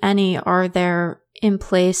mechanisms, if any, are there in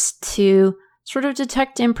place to sort of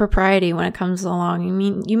detect impropriety when it comes along? I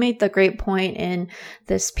mean, you made the great point in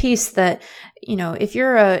this piece that, if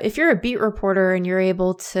you're a beat reporter and you're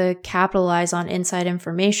able to capitalize on inside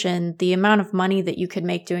information, the amount of money that you could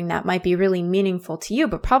make doing that might be really meaningful to you,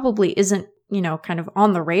 but probably isn't kind of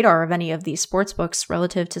on the radar of any of these sports books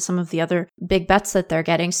relative to some of the other big bets that they're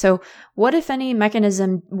getting. So what, if any,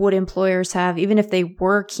 mechanism would employers have, even if they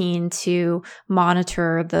were keen to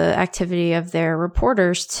monitor the activity of their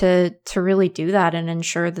reporters, to really do that and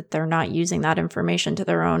ensure that they're not using that information to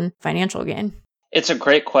their own financial gain? It's a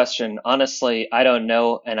great question. Honestly, I don't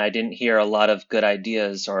know, and I didn't hear a lot of good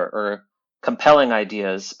ideas or compelling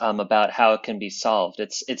ideas about how it can be solved.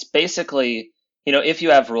 It's basically, if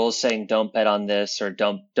you have rules saying don't bet on this or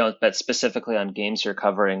don't bet specifically on games you're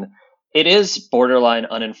covering, it is borderline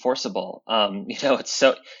unenforceable. It's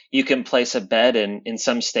so you can place a bet in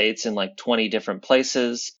some states in like 20 different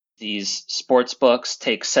places. These sports books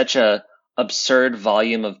take such a absurd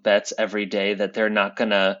volume of bets every day that they're not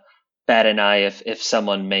gonna bat an eye if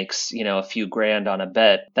someone makes a few grand on a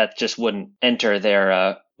bet. That just wouldn't enter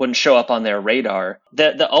their wouldn't show up on their radar.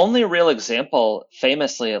 The only real example,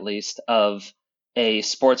 famously at least, of a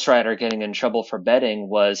sports writer getting in trouble for betting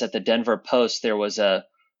was at the Denver Post. There was a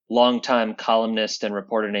longtime columnist and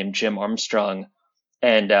reporter named Jim Armstrong,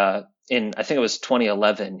 and in I think it was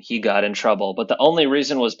 2011 he got in trouble. But the only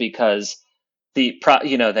reason was because they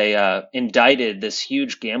indicted this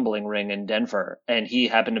huge gambling ring in Denver, and he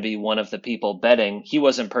happened to be one of the people betting. He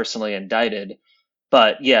wasn't personally indicted,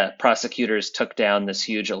 but yeah, prosecutors took down this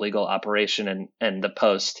huge illegal operation, and the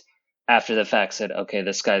Post after the fact said, okay,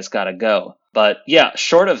 this guy's got to go. But yeah,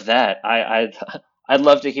 short of that, I'd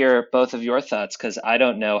love to hear both of your thoughts because I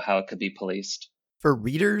don't know how it could be policed. For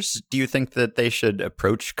readers, do you think that they should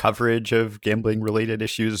approach coverage of gambling-related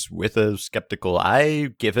issues with a skeptical eye,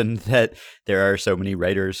 given that there are so many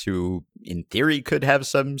writers who, in theory, could have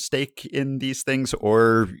some stake in these things,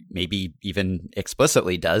 or maybe even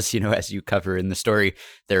explicitly does? As you cover in the story,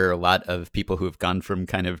 there are a lot of people who have gone from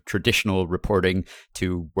kind of traditional reporting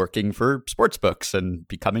to working for sports books and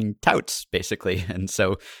becoming touts, basically. And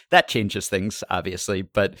so that changes things, obviously.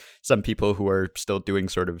 But some people who are still doing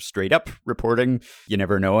sort of straight-up reporting, you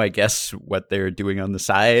never know, I guess, what they're doing on the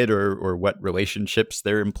side or what relationships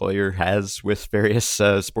their employer has with various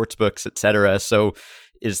sports books, etc. So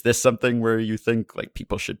is this something where you think like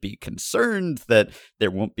people should be concerned that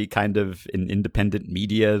there won't be kind of an independent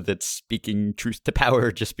media that's speaking truth to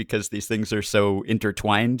power just because these things are so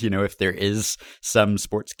intertwined? If there is some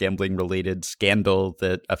sports gambling related scandal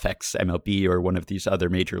that affects MLB or one of these other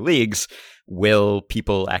major leagues, will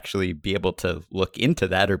people actually be able to look into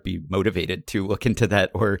that or be motivated to look into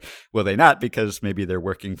that, or will they not because maybe they're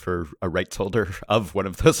working for a rights holder of one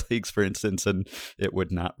of those leagues, for instance, and it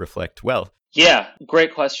would not reflect well? Yeah,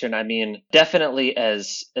 great question. I mean, definitely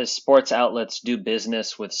as sports outlets do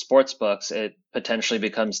business with sports books, it potentially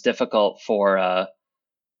becomes difficult for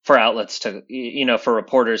outlets to, for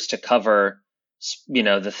reporters to cover,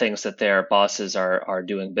 the things that their bosses are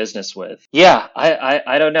doing business with. Yeah,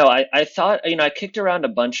 I don't know. I thought, I kicked around a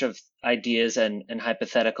bunch of ideas and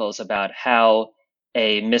hypotheticals about how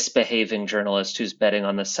a misbehaving journalist who's betting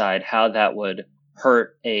on the side, how that would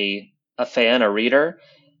hurt a fan, a reader,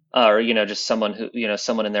 or just someone who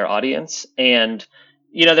someone in their audience. And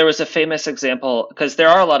there was a famous example, because there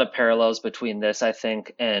are a lot of parallels between this, I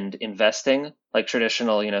think, and investing, like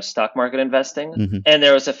traditional stock market investing. Mm-hmm. And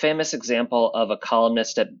there was a famous example of a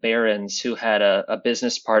columnist at Barron's who had a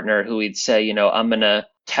business partner who he'd say, I'm gonna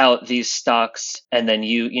tout these stocks, and then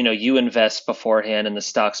you invest beforehand, and the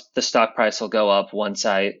stock price will go up once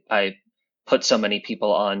I put so many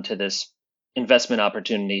people onto this investment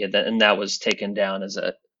opportunity, and that was taken down as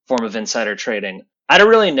a form of insider trading. I don't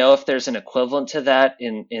really know if there's an equivalent to that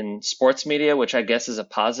in sports media, which I guess is a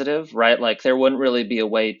positive, right? Like there wouldn't really be a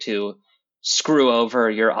way to screw over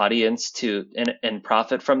your audience and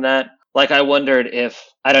profit from that. Like, I wondered if,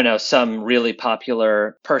 I don't know, some really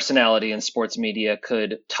popular personality in sports media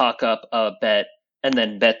could talk up a bet and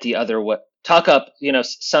then bet the other way, talk up,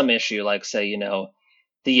 some issue, like say,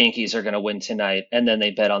 the Yankees are going to win tonight, and then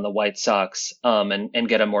they bet on the White Sox, and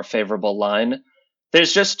get a more favorable line.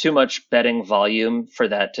 There's just too much betting volume for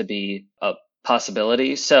that to be a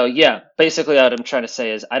possibility. So yeah, basically what I'm trying to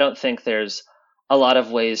say is I don't think there's a lot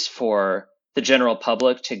of ways for the general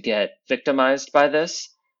public to get victimized by this.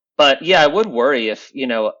 But yeah, I would worry if,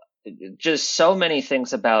 just so many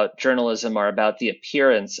things about journalism are about the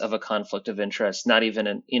appearance of a conflict of interest, not even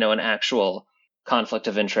an actual conflict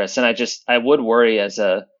of interest. And I would worry as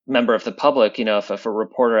a member of the public, if a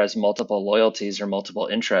reporter has multiple loyalties or multiple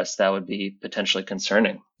interests, that would be potentially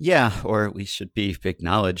concerning. Yeah, or at least should be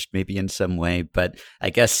acknowledged maybe in some way. But I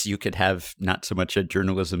guess you could have not so much a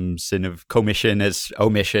journalism sin of commission as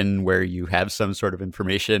omission, where you have some sort of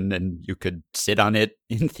information and you could sit on it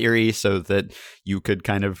in theory so that you could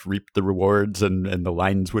kind of reap the rewards and the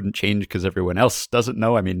lines wouldn't change because everyone else doesn't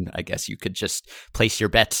know. I mean, I guess you could just place your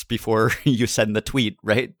bets before you send the tweet,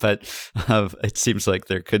 right? But it seems like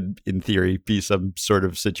there could, in theory, be some sort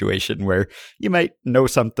of situation where you might know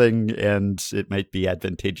something and it might be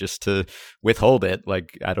advantageous to withhold it.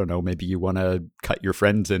 Like, I don't know, maybe you want to cut your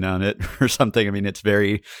friends in on it or something. I mean, it's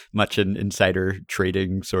very much an insider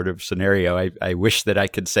trading sort of scenario. I wish that I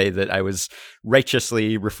could say that I was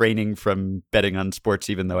righteously refraining from betting on sports,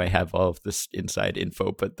 even though I have all of this inside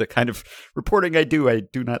info. But the kind of reporting I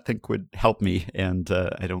do not think would help me. And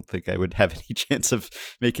I don't think I would have any chance of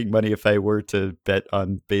making money if I were to bet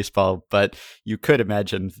on baseball. But you could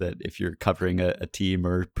imagine that if you're covering a team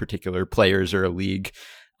or particular players or a league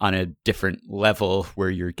on a different level where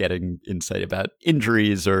you're getting insight about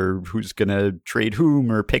injuries or who's going to trade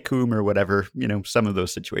whom or pick whom or whatever, some of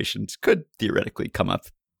those situations could theoretically come up.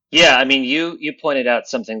 Yeah, I mean, you pointed out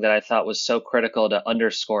something that I thought was so critical to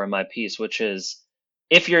underscore in my piece, which is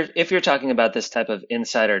if you're talking about this type of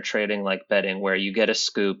insider trading like betting, where you get a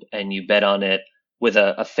scoop and you bet on it with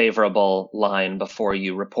a favorable line before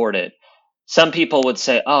you report it, some people would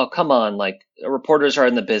say, oh, come on, like reporters are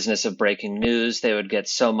in the business of breaking news. They would get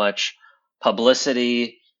so much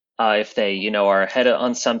publicity if they, are ahead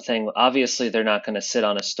on something. Obviously, they're not going to sit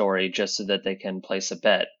on a story just so that they can place a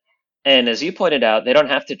bet. And as you pointed out, they don't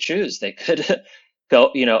have to choose. They could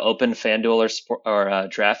go, open FanDuel or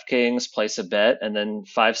DraftKings, place a bet, and then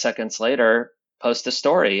 5 seconds later post a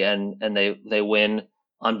story, and they win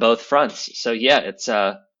on both fronts. So yeah, it's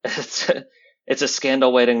a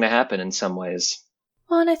scandal waiting to happen in some ways.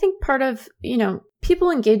 Well, and I think part of,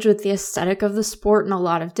 people engage with the aesthetic of the sport in a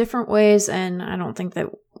lot of different ways. And I don't think that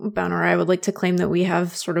Ben or I would like to claim that we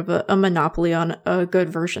have sort of a monopoly on a good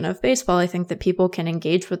version of baseball. I think that people can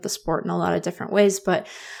engage with the sport in a lot of different ways. But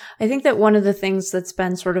I think that one of the things that's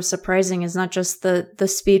been sort of surprising is not just the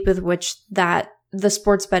speed with which that the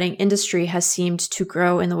sports betting industry has seemed to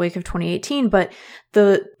grow in the wake of 2018, but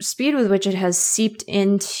the speed with which it has seeped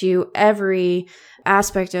into every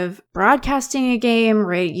aspect of broadcasting a game,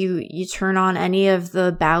 right? You turn on any of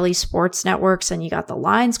the Bally sports networks and you got the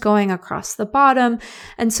lines going across the bottom.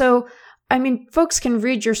 And so, I mean, folks can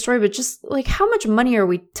read your story, but just like how much money are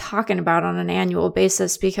we talking about on an annual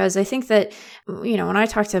basis? Because I think that, when I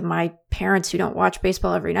talk to my parents who don't watch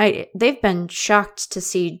baseball every night, they've been shocked to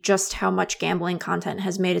see just how much gambling content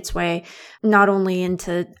has made its way, not only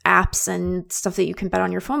into apps and stuff that you can bet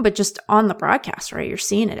on your phone, but just on the broadcast, right? You're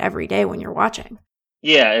seeing it every day when you're watching.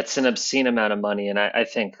 Yeah, it's an obscene amount of money. And I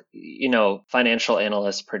think, financial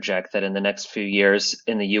analysts project that in the next few years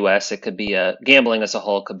in the US, it could be gambling as a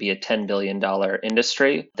whole could be a $10 billion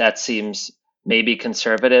industry. That seems maybe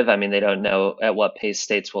conservative. I mean, they don't know at what pace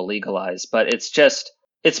states will legalize, but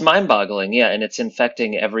it's mind boggling. Yeah. And it's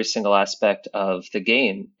infecting every single aspect of the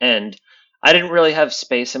game. And I didn't really have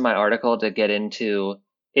space in my article to get into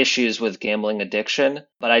issues with gambling addiction,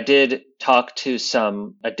 but I did talk to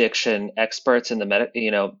some addiction experts in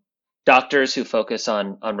the doctors who focus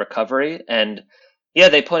on recovery. And yeah,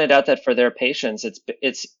 they pointed out that for their patients,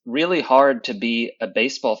 it's really hard to be a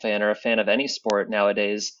baseball fan or a fan of any sport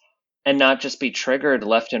nowadays and not just be triggered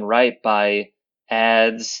left and right by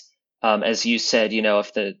ads. As you said,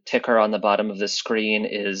 if the ticker on the bottom of the screen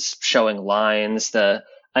is showing lines, the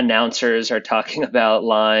announcers are talking about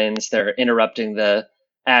lines, they're interrupting the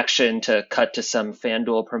action to cut to some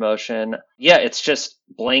FanDuel promotion. Yeah, it's just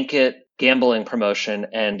blanket gambling promotion,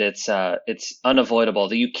 and it's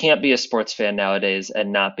unavoidable. You can't be a sports fan nowadays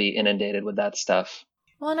and not be inundated with that stuff.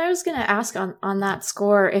 Well, and I was going to ask on that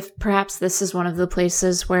score if perhaps this is one of the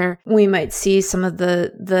places where we might see some of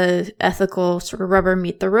the ethical sort of rubber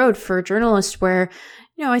meet the road for journalists, where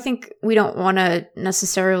I think we don't want to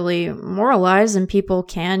necessarily moralize, and people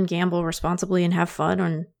can gamble responsibly and have fun,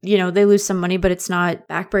 and they lose some money, but it's not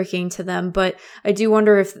backbreaking to them. But I do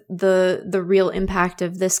wonder if the real impact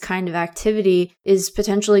of this kind of activity is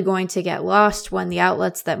potentially going to get lost when the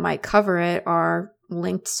outlets that might cover it are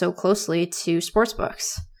linked so closely to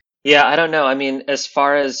sportsbooks. Yeah, I don't know. I mean, as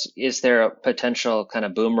far as is there a potential kind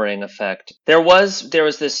of boomerang effect? There was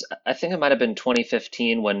this, I think it might have been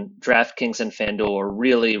 2015 when DraftKings and FanDuel were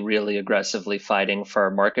really, really aggressively fighting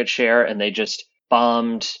for market share, and they just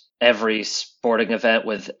bombed every sporting event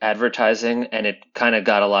with advertising, and it kind of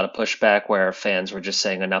got a lot of pushback where fans were just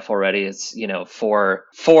saying enough already. It's,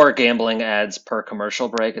 four gambling ads per commercial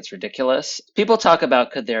break. It's ridiculous. People talk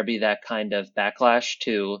about, could there be that kind of backlash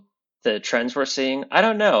to the trends we're seeing? I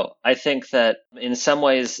don't know. I think that in some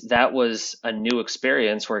ways that was a new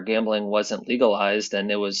experience where gambling wasn't legalized, and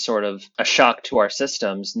it was sort of a shock to our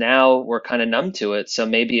systems. Now we're kind of numb to it. So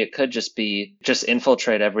maybe it could just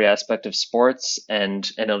infiltrate every aspect of sports,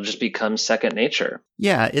 and it'll just become second nature.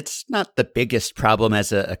 Yeah, it's not the biggest problem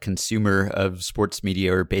as a consumer of sports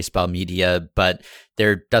media or baseball media, but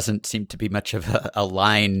there doesn't seem to be much of a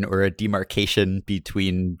line or a demarcation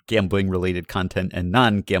between gambling-related content and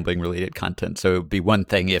non-gambling-related content. So it would be one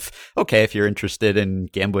thing if you're interested in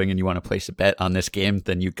gambling and you want to place a bet on this game,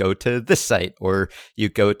 then you go to this site, or you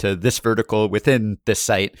go to this vertical within this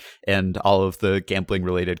site, and all of the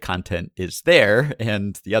gambling-related content is there,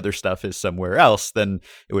 and the other stuff is somewhere else. Then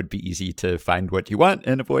it would be easy to find what you want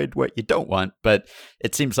and avoid what you don't want. But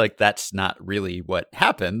it seems like that's not really what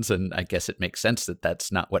happens, and I guess it makes sense that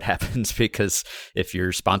that's not what happens, because if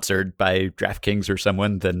you're sponsored by DraftKings or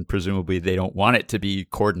someone, then presumably they don't want it to be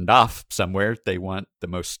cordoned off somewhere. They want the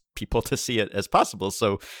most people to see it as possible.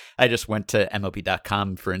 So I just went to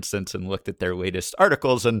MLB.com, for instance, and looked at their latest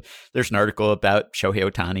articles. And there's an article about Shohei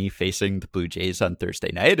Ohtani facing the Blue Jays on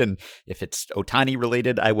Thursday night. And if it's Ohtani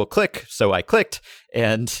related, I will click. So I clicked.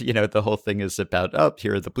 And, the whole thing is about,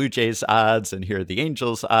 here are the Blue Jays odds and here are the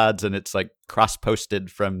Angels odds. And it's like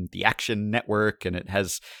cross-posted from the Action Network, and it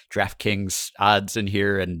has DraftKings odds in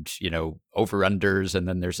here and, over-unders, and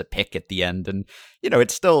then there's a pick at the end. And,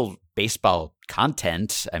 it's still baseball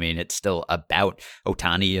content. I mean, it's still about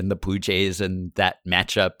Ohtani and the Blue Jays and that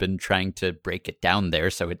matchup and trying to break it down there.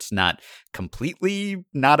 So it's not completely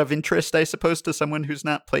not of interest, I suppose, to someone who's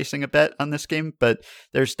not placing a bet on this game. But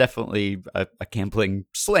there's definitely a gambling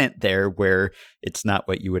slant there where it's not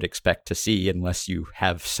what you would expect to see unless you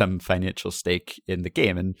have some financial stake in the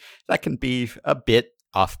game. And that can be a bit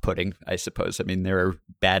off-putting, I suppose. I mean, there are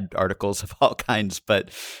bad articles of all kinds, but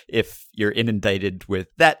if you're inundated with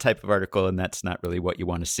that type of article and that's not really what you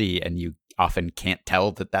want to see, and you often can't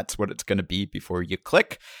tell that that's what it's going to be before you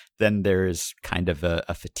click, then there's kind of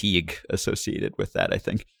a fatigue associated with that, I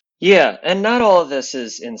think. Yeah, and not all of this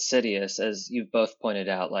is insidious, as you've both pointed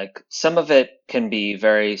out. Like, some of it can be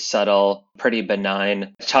very subtle, pretty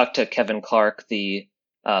benign. I talked to Kevin Clark, the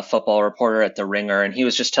football reporter at The Ringer, and he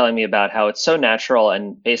was just telling me about how it's so natural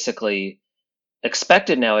and basically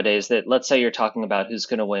expected nowadays that, let's say you're talking about who's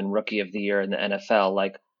going to win Rookie of the Year in the NFL,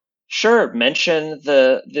 like, sure, mention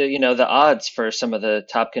the odds for some of the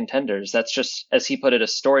top contenders. That's just, as he put it, a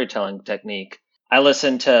storytelling technique. I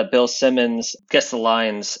listened to Bill Simmons' Guess the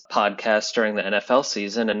Lines podcast during the NFL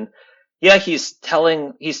season, and yeah, he's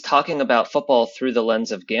talking about football through the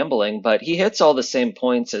lens of gambling, but he hits all the same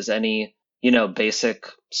points as any basic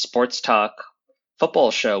sports talk football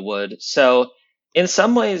show would. So in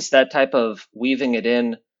some ways, that type of weaving it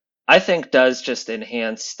in, I think, does just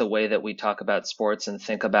enhance the way that we talk about sports and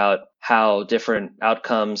think about how different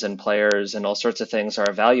outcomes and players and all sorts of things are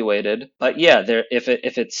evaluated. But yeah,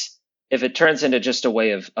 if it turns into just a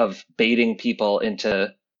way of baiting people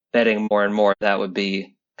into betting more and more, that would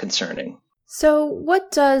be concerning. So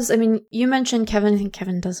you mentioned Kevin. I think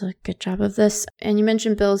Kevin does a good job of this. And you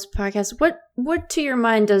mentioned Bill's podcast. What to your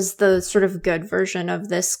mind does the sort of good version of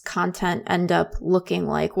this content end up looking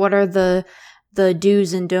like? What are the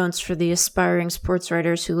do's and don'ts for the aspiring sports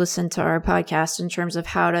writers who listen to our podcast in terms of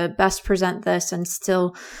how to best present this and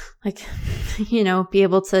still, be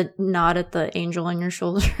able to nod at the angel on your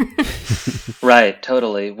shoulder? Right,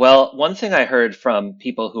 totally. Well, one thing I heard from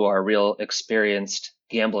people who are real experienced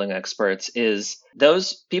gambling experts is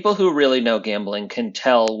those people who really know gambling can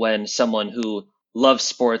tell when someone who loves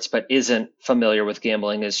sports but isn't familiar with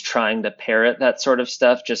gambling is trying to parrot that sort of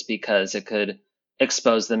stuff just because it could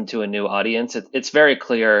expose them to a new audience. It's very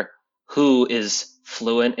clear who is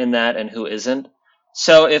fluent in that and who isn't.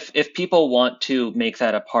 So if people want to make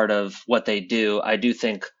that a part of what they do, I do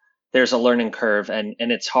think there's a learning curve, and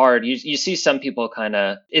it's hard. You see some people kind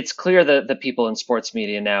of, it's clear that the people in sports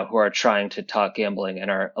media now who are trying to talk gambling and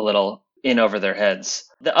are a little in over their heads.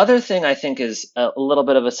 The other thing I think is a little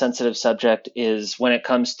bit of a sensitive subject is when it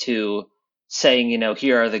comes to saying,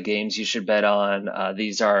 here are the games you should bet on.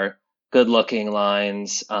 These are good looking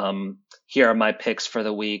lines. Here are my picks for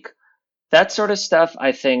the week. That sort of stuff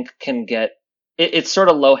I think can get, it's sort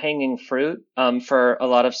of low hanging fruit for a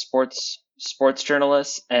lot of sports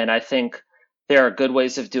journalists, and I think there are good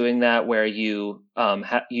ways of doing that where you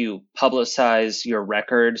you publicize your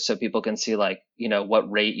record so people can see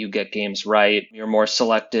what rate you get games right. You're more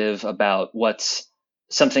selective about what's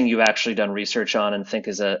something you've actually done research on and think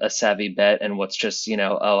is a savvy bet, and what's just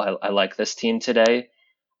I like this team today.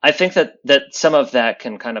 I think that some of that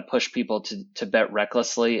can kind of push people to bet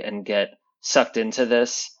recklessly and get sucked into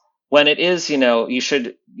this when it is, you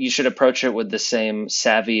should approach it with the same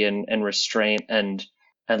savvy and restraint and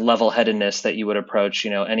level-headedness that you would approach,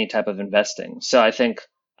 any type of investing. So I think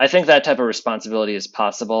that type of responsibility is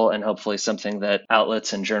possible, and hopefully something that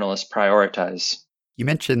outlets and journalists prioritize. You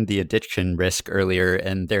mentioned the addiction risk earlier,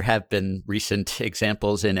 and there have been recent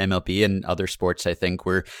examples in MLB and other sports, I think,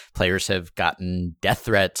 where players have gotten death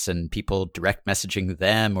threats and people direct messaging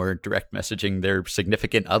them or direct messaging their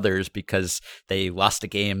significant others because they lost a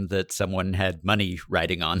game that someone had money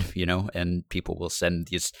riding on, and people will send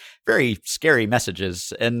these very scary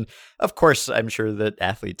messages. And of course, I'm sure that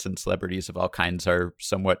athletes and celebrities of all kinds are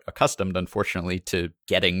somewhat accustomed, unfortunately, to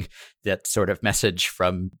getting that sort of message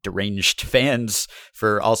from deranged fans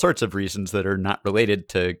for all sorts of reasons that are not related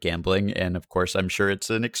to gambling. And of course, I'm sure it's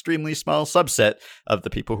an extremely small subset of the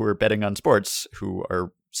people who are betting on sports who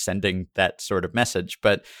are sending that sort of message.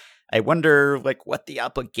 But I wonder, what the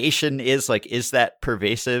obligation is. Is that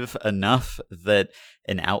pervasive enough that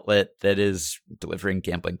an outlet that is delivering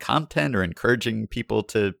gambling content or encouraging people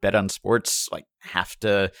to bet on sports, have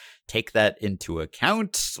to take that into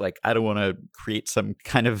account? I don't want to create some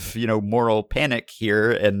kind of, moral panic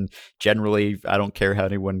here. And generally, I don't care how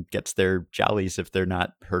anyone gets their jollies if they're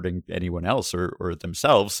not hurting anyone else or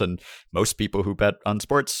themselves. And most people who bet on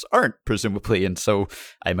sports aren't, presumably. And so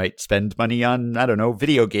I might spend money on, I don't know,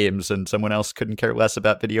 video games, and someone else couldn't care less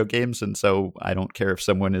about video games. And so I don't care if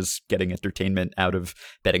someone is getting entertainment out of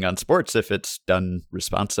betting on sports if it's done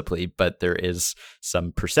responsibly. But there is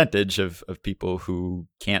some percentage of people who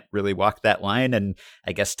can't really walk that line. And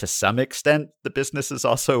I guess to some extent, the business is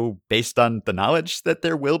also based on the knowledge that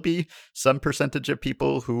there will be some percentage of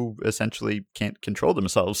people who essentially can't control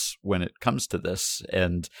themselves when it comes to this.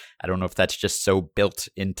 And I don't know if that's just so built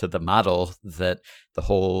into the model that the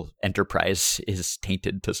whole enterprise is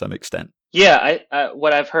tainted to some extent. Yeah,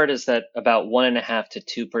 what I've heard is that about 1.5%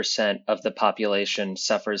 to 2% of the population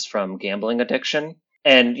suffers from gambling addiction.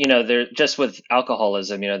 And, there just with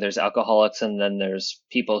alcoholism, there's alcoholics and then there's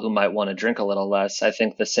people who might want to drink a little less. I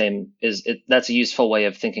think the same that's a useful way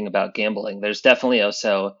of thinking about gambling. There's definitely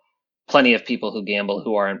also plenty of people who gamble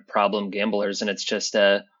who aren't problem gamblers, and it's just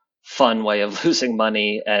a fun way of losing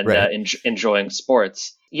money and enjoying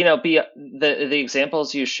sports. The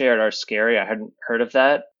examples you shared are scary. I hadn't heard of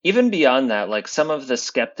that. Even beyond that, some of the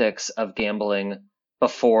skeptics of gambling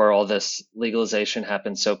before all this legalization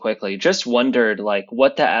happened so quickly just wondered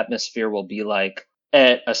what the atmosphere will be like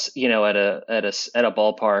at a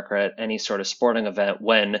ballpark or at any sort of sporting event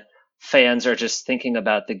when fans are just thinking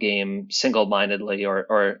about the game single-mindedly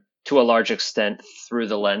or to a large extent through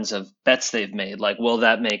the lens of bets they've made. Will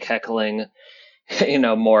that make heckling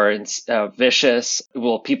more vicious?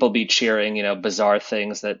 Will people be cheering bizarre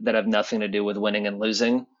things that have nothing to do with winning and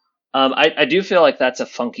losing? I do feel like that's a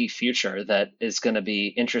funky future that is going to be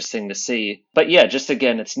interesting to see. But yeah, just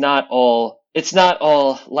again, it's not all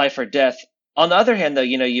life or death. On the other hand, though,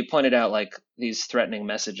 you pointed out these threatening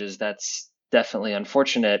messages. That's definitely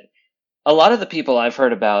unfortunate. A lot of the people I've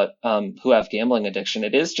heard about who have gambling addiction,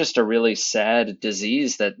 it is just a really sad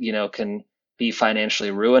disease that can be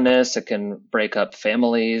financially ruinous. It can break up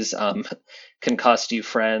families, can cost you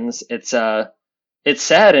friends. It's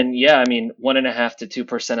sad. And yeah, 1.5% to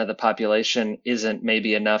 2% of the population isn't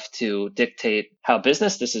maybe enough to dictate how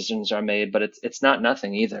business decisions are made, but it's not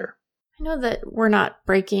nothing either. I know that we're not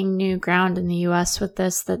breaking new ground in the US with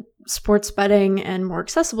this, that sports betting and more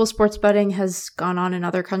accessible sports betting has gone on in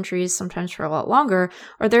other countries, sometimes for a lot longer.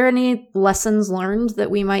 Are there any lessons learned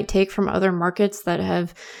that we might take from other markets that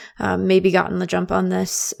have maybe gotten the jump on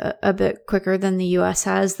this a bit quicker than the US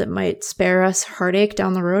has that might spare us heartache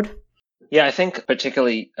down the road? Yeah, I think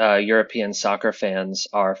particularly European soccer fans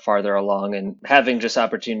are farther along in having just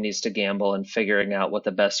opportunities to gamble and figuring out what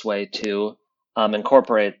the best way to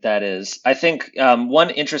incorporate that is. I think one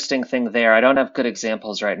interesting thing there, I don't have good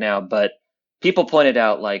examples right now, but people pointed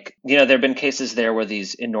out, like, there have been cases there where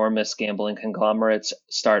these enormous gambling conglomerates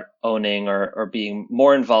start owning or being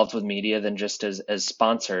more involved with media than just as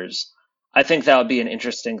sponsors. I think that would be an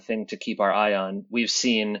interesting thing to keep our eye on. We've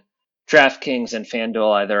seen DraftKings and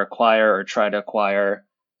FanDuel either acquire or try to acquire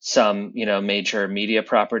some, major media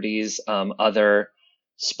properties. Other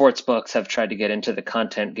sports books have tried to get into the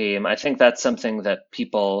content game. I think that's something that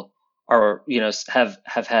people are, have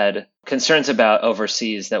had concerns about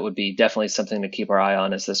overseas. That would be definitely something to keep our eye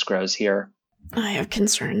on as this grows here. I have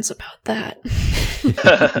concerns about that.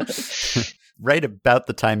 Right about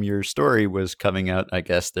the time your story was coming out, I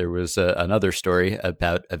guess there was another story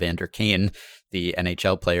about Evander Kane, the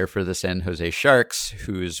NHL player for the San Jose Sharks,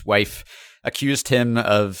 whose wife accused him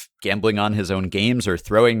of gambling on his own games or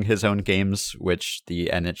throwing his own games, which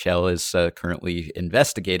the NHL is currently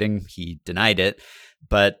investigating. He denied it.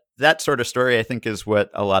 But that sort of story, I think, is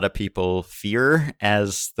what a lot of people fear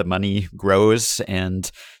as the money grows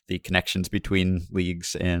and the connections between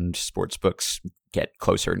leagues and sports books get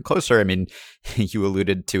closer and closer. I mean, you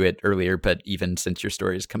alluded to it earlier, but even since your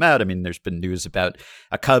story has come out, I mean, there's been news about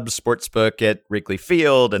a Cubs sports book at Wrigley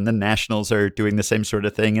Field, and the Nationals are doing the same sort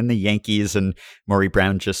of thing, and the Yankees, and Maury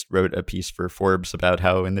Brown just wrote a piece for Forbes about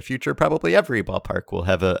how in the future, probably every ballpark will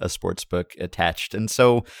have a sports book attached. And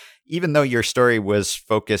so even though your story was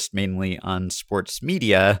focused mainly on sports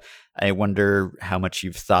media, I wonder how much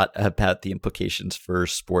you've thought about the implications for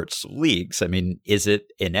sports leagues. I mean, is it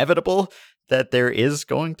inevitable that there is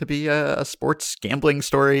going to be a sports gambling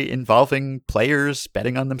story involving players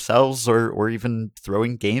betting on themselves or even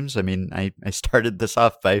throwing games? I mean, I started this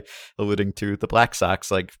off by alluding to the Black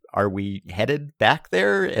Sox. Like, are we headed back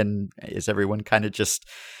there? And is everyone kind of just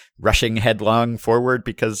rushing headlong forward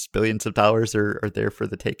because billions of dollars are there for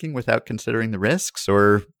the taking without considering the risks?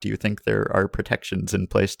 Or do you think there are protections in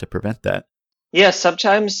place to prevent that? Yeah,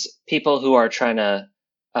 sometimes people who are trying to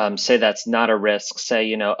say that's not a risk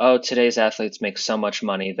say, oh, today's athletes make so much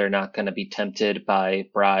money, they're not going to be tempted by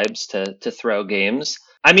bribes to throw games.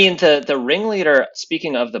 I mean, the ringleader,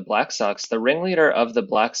 speaking of the Black Sox, the ringleader of the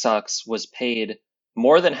Black Sox was paid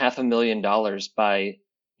more than $500,000 by,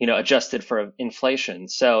 adjusted for inflation.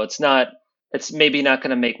 So it's maybe not going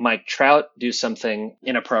to make Mike Trout do something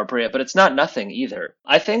inappropriate, but it's not nothing either.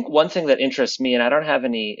 I think one thing that interests me, and I don't have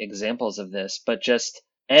any examples of this, but just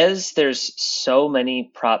as there's so many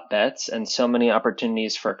prop bets and so many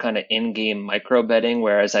opportunities for kind of in-game micro betting,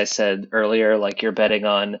 where, as I said earlier, like you're betting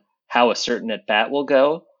on how a certain at bat will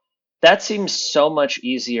go, that seems so much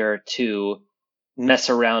easier to mess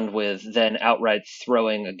around with than outright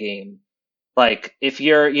throwing a game. Like, if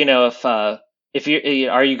you're, if you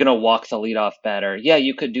are you going to walk the leadoff batter? Yeah,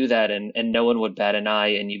 you could do that, and no one would bat an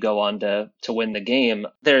eye, and you go on to win the game.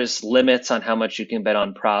 There's limits on how much you can bet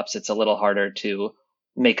on props. It's a little harder to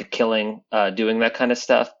make a killing doing that kind of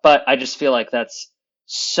stuff. But I just feel like that's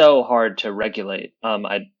so hard to regulate.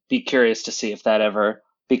 I'd be curious to see if that ever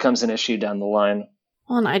becomes an issue down the line.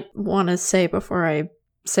 Well, and I want to say before I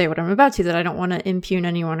say what I'm about to that I don't want to impugn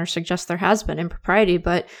anyone or suggest there has been impropriety,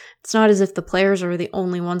 but it's not as if the players are the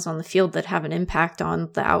only ones on the field that have an impact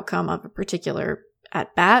on the outcome of a particular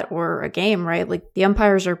at bat or a game, right? Like, the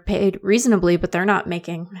umpires are paid reasonably, but they're not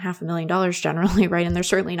making $500,000 generally, right? And they're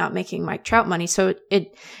certainly not making Mike Trout money. So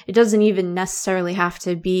it doesn't even necessarily have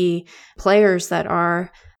to be players that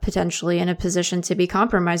are potentially in a position to be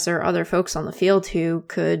compromised. There are other folks on the field who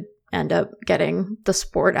could end up getting the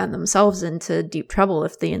sport and themselves into deep trouble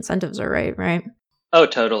if the incentives are right? Oh,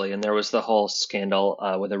 totally. And there was the whole scandal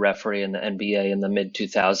with a referee in the NBA in the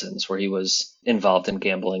mid-2000s where he was involved in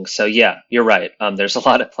gambling. So yeah, you're right. There's a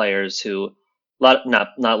lot of players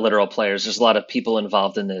not literal players. There's a lot of people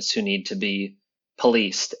involved in this who need to be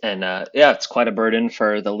policed. And yeah, it's quite a burden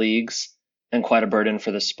for the leagues and quite a burden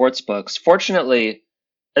for the sports books. Fortunately,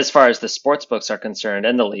 as far as the sports books are concerned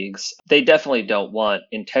and the leagues, they definitely don't want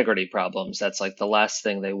integrity problems. That's like the last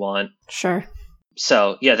thing they want. Sure.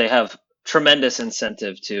 So yeah, they have tremendous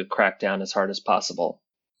incentive to crack down as hard as possible.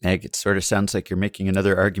 Meg, it sort of sounds like you're making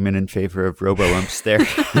another argument in favor of robo-umps there.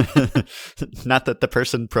 Not that the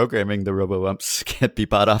person programming the robo-umps can't be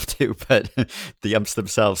bought off too, but the umps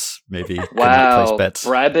themselves maybe wow, place bets.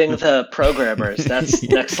 Bribing the programmers. That's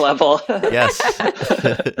next level.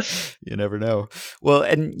 Yes. You never know. Well,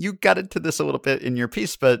 and you got into this a little bit in your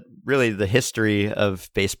piece, but really the history of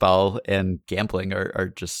baseball and gambling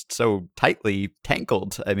are just so tightly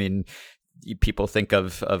tangled. I mean, people think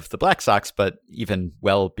of the Black Sox, but even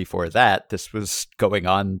well before that, this was going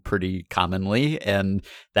on pretty commonly, and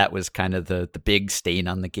that was kind of the big stain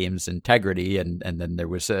on the game's integrity. And then there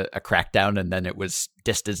was a crackdown, and then it was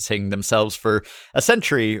distancing themselves for a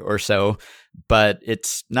century or so. But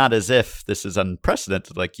it's not as if this is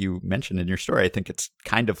unprecedented, like you mentioned in your story. I think it's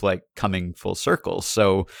kind of like coming full circle.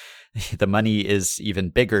 So the money is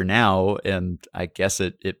even bigger now, and I guess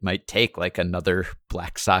it might take like another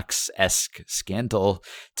Black Sox-esque scandal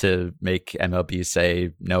to make MLB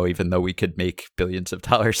say, no, even though we could make billions of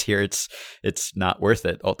dollars here, it's not worth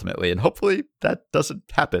it ultimately. And hopefully that doesn't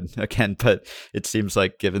happen again, but it seems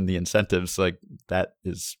like given the incentives, like that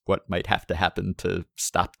is what might have to happen to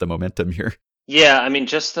stop the momentum here. Yeah, I mean,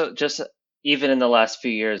 just even in the last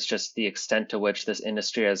few years, just the extent to which this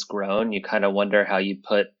industry has grown, you kind of wonder how you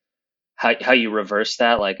put how you reverse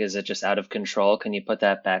that. Like, is it just out of control? Can you put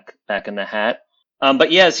that back in the hat?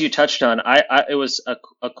 But yeah, as you touched on, it was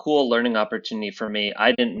a cool learning opportunity for me.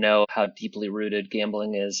 I didn't know how deeply rooted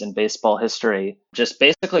gambling is in baseball history. Just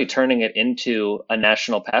basically turning it into a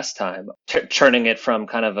national pastime, turning it from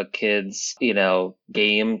kind of a kid's,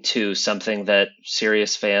 game to something that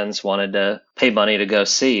serious fans wanted to pay money to go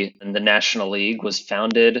see. And the National League was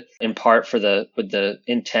founded in part with the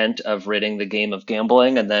intent of ridding the game of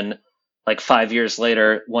gambling, and then like 5 years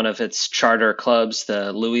later, one of its charter clubs,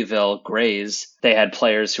 the Louisville Grays, they had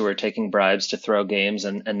players who were taking bribes to throw games,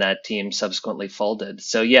 and that team subsequently folded.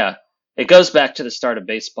 So yeah, it goes back to the start of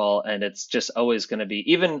baseball, and it's just always going to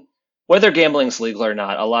be, even whether gambling's legal or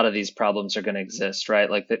not, a lot of these problems are going to exist, right?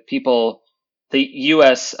 Like the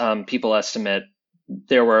U.S. People estimate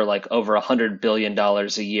there were like over $100 billion a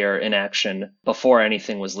year in action before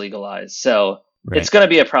anything was legalized. So right. It's going to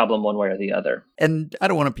be a problem one way or the other. And I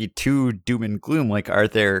don't want to be too doom and gloom. Like, are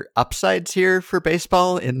there upsides here for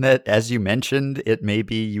baseball in that, as you mentioned, it may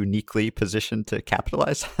be uniquely positioned to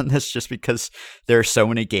capitalize on this just because there are so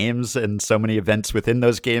many games and so many events within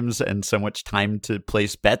those games and so much time to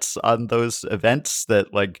place bets on those events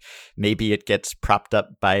that, like, maybe it gets propped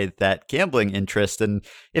up by that gambling interest. And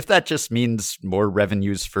if that just means more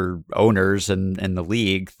revenues for owners and the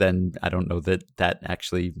league, then I don't know that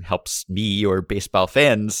actually helps me or baseball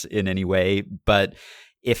fans in any way. But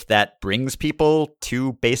if that brings people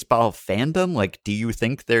to baseball fandom, like, do you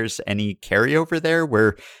think there's any carryover there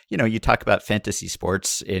where, you talk about fantasy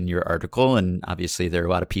sports in your article, and obviously there are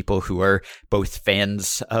a lot of people who are both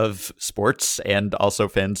fans of sports and also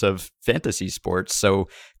fans of fantasy sports. So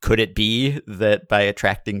could it be that by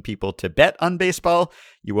attracting people to bet on baseball,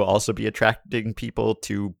 you will also be attracting people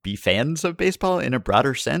to be fans of baseball in a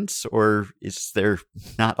broader sense? Or is there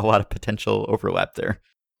not a lot of potential overlap there?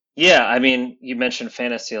 Yeah, I mean, you mentioned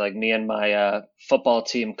fantasy. Like, me and my football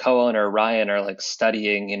team co-owner Ryan are like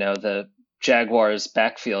studying, the Jaguars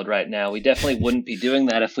backfield right now. We definitely wouldn't be doing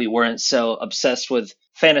that if we weren't so obsessed with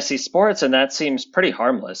fantasy sports, and that seems pretty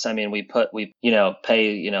harmless. I mean, we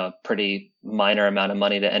pay a pretty minor amount of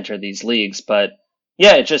money to enter these leagues, but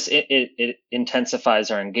yeah, it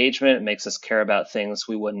intensifies our engagement. It makes us care about things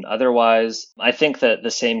we wouldn't otherwise. I think that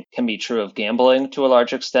the same can be true of gambling to a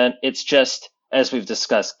large extent. It's just, as we've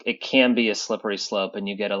discussed, it can be a slippery slope, and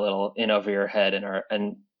you get a little in over your head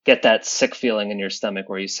and get that sick feeling in your stomach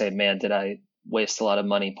where you say, man, did I waste a lot of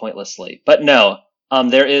money pointlessly? But no,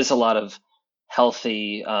 there is a lot of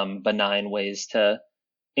healthy, benign ways to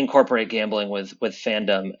incorporate gambling with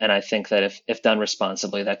fandom. And I think that if done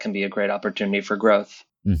responsibly, that can be a great opportunity for growth.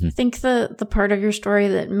 Mm-hmm. I think the part of your story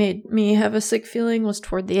that made me have a sick feeling was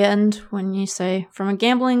toward the end when you say, from a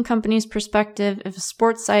gambling company's perspective, if a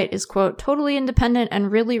sports site is, quote, totally independent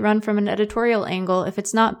and really run from an editorial angle, if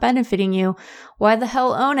it's not benefiting you, why the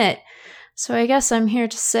hell own it? So I guess I'm here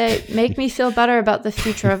to say, make me feel better about the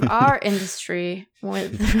future of our industry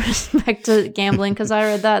with respect to gambling, because I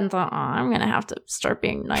read that and thought, I'm going to have to start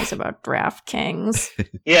being nice about DraftKings.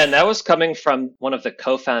 Yeah, and that was coming from one of the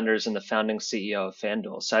co-founders and the founding CEO of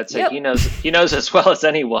FanDuel. So I'd say he knows as well as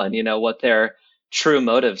anyone, what their true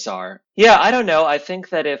motives are. Yeah, I don't know. I think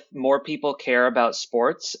that if more people care about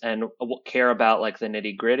sports and care about like the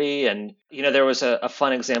nitty gritty, and there was a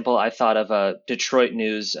fun example I thought of a Detroit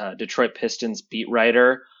Pistons beat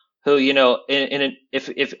writer who,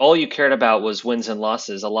 if all you cared about was wins and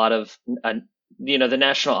losses, a lot of the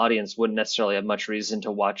national audience wouldn't necessarily have much reason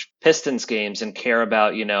to watch Pistons games and care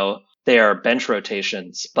about their bench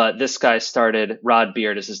rotations. But this guy Rod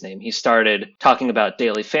Beard is his name. He started talking about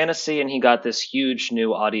daily fantasy, and he got this huge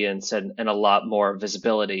new audience and a lot more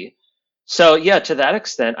visibility. So yeah, to that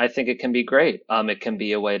extent, I think it can be great. It can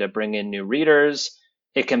be a way to bring in new readers.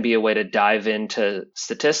 It can be a way to dive into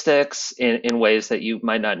statistics in ways that you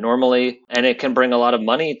might not normally. And it can bring a lot of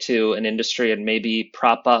money to an industry and maybe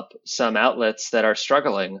prop up some outlets that are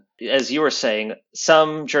struggling. As you were saying,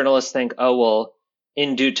 some journalists think, oh, well,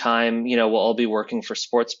 in due time, we'll all be working for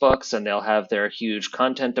sports books and they'll have their huge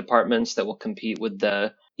content departments that will compete with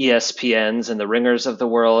the ESPNs and the Ringers of the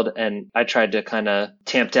world. And I tried to kind of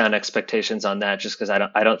tamp down expectations on that just because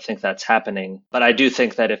I don't think that's happening. But I do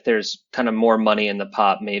think that if there's kind of more money in the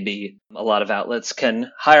pot, maybe a lot of outlets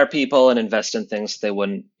can hire people and invest in things they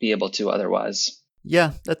wouldn't be able to otherwise.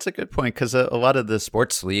 Yeah, that's a good point, because a lot of the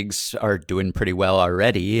sports leagues are doing pretty well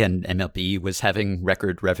already, and MLB was having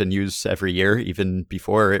record revenues every year, even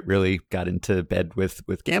before it really got into bed with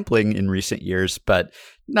gambling in recent years, but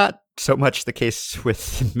not so much the case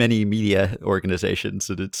with many media organizations.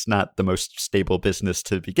 And it's not the most stable business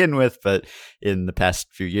to begin with, but in the past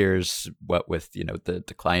few years, what with the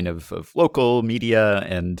decline of local media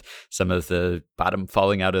and some of the bottom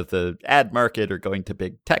falling out of the ad market or going to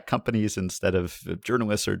big tech companies instead of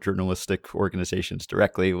journalists or journalistic organizations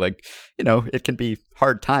directly, it can be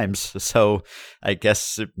hard times. So I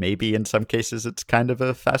guess maybe in some cases it's kind of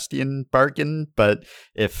a Faustian bargain, but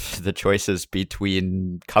if the choice is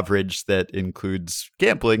between coverage that includes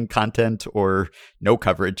gambling content or no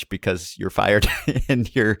coverage because you're fired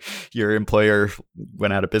and your employer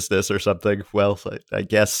went out of business or something, well, I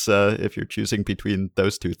guess if you're choosing between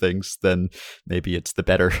those two things, then maybe it's the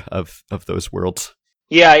better of those worlds.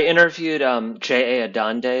 Yeah, I interviewed J.A.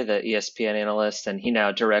 Adande, the ESPN analyst, and he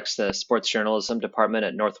now directs the sports journalism department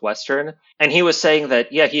at Northwestern. And he was saying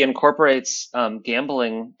that, yeah, he incorporates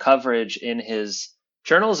gambling coverage in his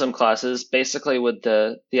journalism classes, basically with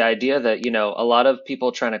the idea that, a lot of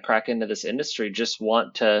people trying to crack into this industry just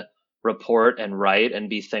want to report and write and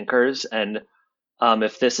be thinkers. And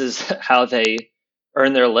if this is how they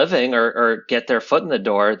earn their living or get their foot in the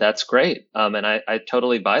door, that's great. And I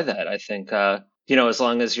totally buy that. I think, as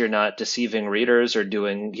long as you're not deceiving readers or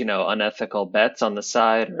doing, unethical bets on the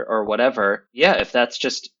side or whatever, yeah, if that's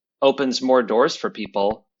just opens more doors for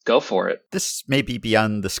people, go for it. This may be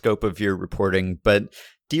beyond the scope of your reporting, but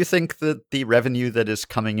do you think that the revenue that is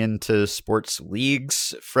coming into sports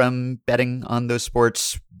leagues from betting on those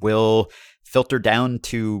sports will filter down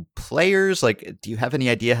to players? Do you have any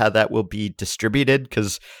idea how that will be distributed?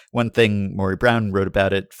 Because one thing Maury Brown wrote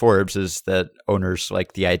about at Forbes is that owners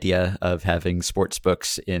like the idea of having sports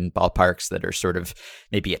books in ballparks that are sort of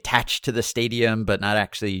maybe attached to the stadium, but not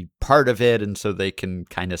actually part of it. And so they can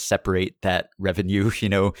kind of separate that revenue,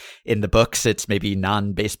 in the books, it's maybe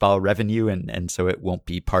non-baseball revenue. And so it won't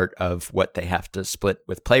be part of what they have to split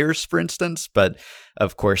with players, for instance. But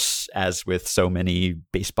of course, as with so many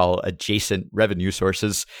baseball adjacent revenue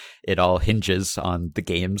sources, it all hinges on the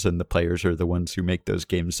games, and the players are the ones who make those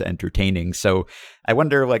games entertaining. So I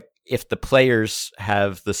wonder, if the players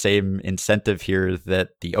have the same incentive here that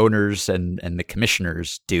the owners and the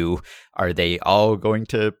commissioners do, are they all going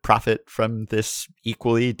to profit from this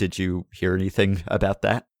equally? Did you hear anything about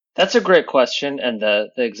that? That's a great question. And the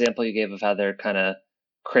example you gave of how they're kind of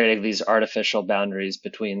creating these artificial boundaries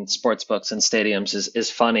between sports books and stadiums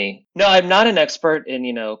is funny. No, I'm not an expert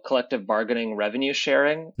in, collective bargaining revenue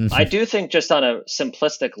sharing. Mm-hmm. I do think just on a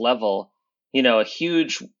simplistic level, a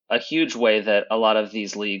huge way that a lot of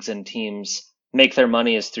these leagues and teams make their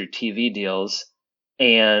money is through TV deals.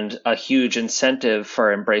 And a huge incentive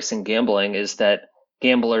for embracing gambling is that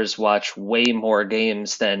gamblers watch way more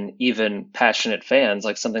games than even passionate fans,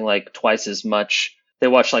 something like twice as much. They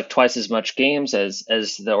watch twice as much games as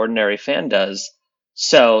the ordinary fan does.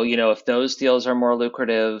 So, if those deals are more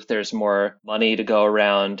lucrative, there's more money to go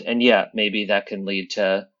around. And yeah, maybe that can lead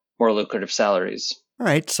to more lucrative salaries. All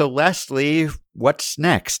right. So lastly, what's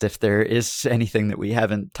next? If there is anything that we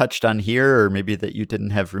haven't touched on here, or maybe that you didn't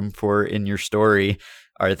have room for in your story,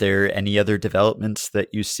 are there any other developments that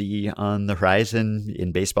you see on the horizon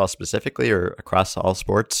in baseball specifically or across all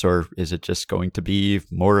sports, or is it just going to be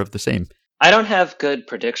more of the same? I don't have good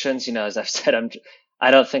predictions. As I've said, I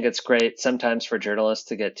don't think it's great sometimes for journalists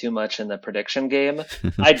to get too much in the prediction game.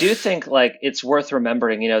 I do think it's worth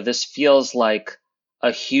remembering, this feels like a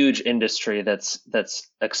huge industry that's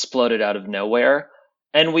exploded out of nowhere.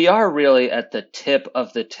 And we are really at the tip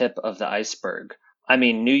of the iceberg. I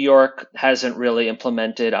mean, New York hasn't really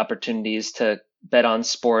implemented opportunities to bet on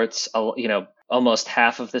sports. Almost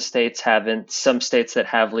half of the states haven't. Some states that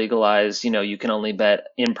have legalized, you can only bet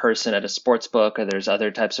in person at a sports book, or there's other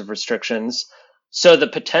types of restrictions. So the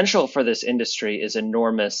potential for this industry is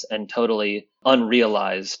enormous and totally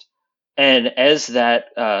unrealized. And as that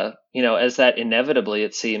inevitably,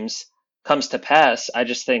 it seems, comes to pass, I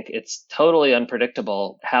just think it's totally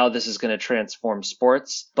unpredictable how this is going to transform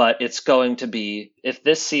sports. But it's going to be, if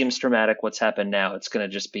this seems dramatic, what's happened now, it's going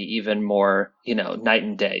to just be even more, night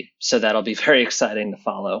and day. So that'll be very exciting to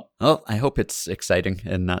follow. Well, I hope it's exciting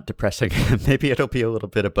and not depressing. Maybe it'll be a little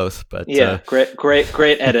bit of both, but yeah,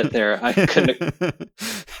 great edit there. I couldn't.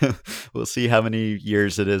 We'll see how many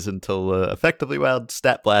years it is until Effectively Wild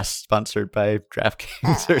Stat Blast, sponsored by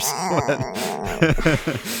DraftKings or someone.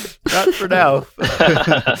 Not for now.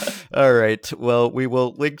 All right. Well, we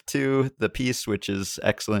will link to the piece, which is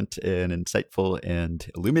excellent and insightful and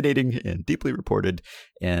illuminating and deeply reported.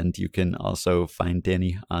 And you can also find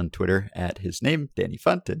Danny on Twitter at his name, Danny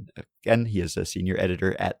Funt. And again, he is a senior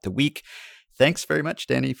editor at The Week. Thanks very much,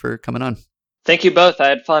 Danny, for coming on. Thank you both. I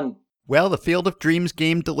had fun. Well, the Field of Dreams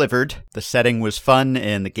game delivered. The setting was fun,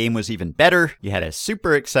 and the game was even better. You had a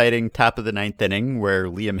super exciting top of the ninth inning where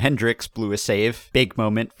Liam Hendriks blew a save. Big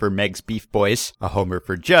moment for Meg's Beef Boys. A homer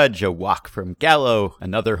for Judge, a walk from Gallo,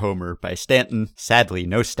 another homer by Stanton. Sadly,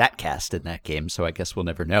 no StatCast in that game, so I guess we'll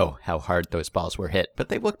never know how hard those balls were hit. But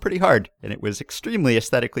they looked pretty hard, and it was extremely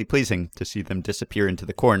aesthetically pleasing to see them disappear into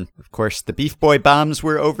the corn. Of course, the Beef Boy bombs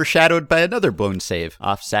were overshadowed by another blown save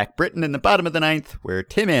off Zach Britton in the bottom of the ninth, where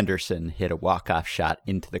Tim Anderson hit a walk-off shot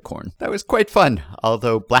into the corn. That was quite fun,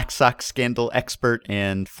 although Black Sox scandal expert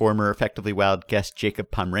and former Effectively Wild guest Jacob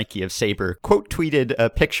Pomrenke of Sabre quote-tweeted a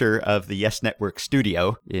picture of the Yes Network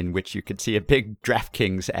studio in which you could see a big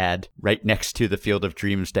DraftKings ad right next to the Field of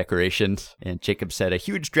Dreams decorations. And Jacob said, a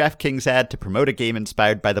huge DraftKings ad to promote a game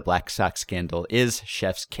inspired by the Black Sox scandal is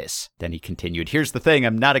Chef's Kiss. Then he continued, here's the thing,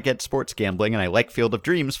 I'm not against sports gambling and I like Field of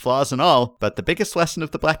Dreams, flaws and all, but the biggest lesson of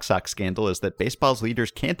the Black Sox scandal is that baseball's leaders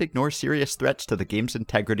can't ignore serious threats to the game's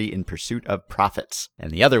integrity in pursuit of profits.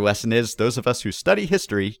 And the other lesson is, those of us who study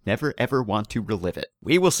history never ever want to relive it.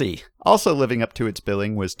 We will see. Also living up to its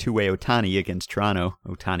billing was Two-Way Ohtani against Toronto.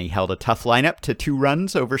 Ohtani held a tough lineup to 2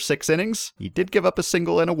 runs over 6 innings. He did give up a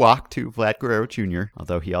single and a walk to Vlad Guerrero Jr.,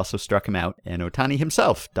 although he also struck him out, and Ohtani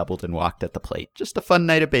himself doubled and walked at the plate. Just a fun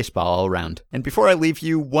night of baseball all around. And before I leave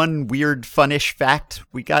you, one weird, funnish fact.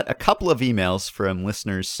 We got a couple of emails from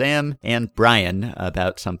listeners Sam and Brian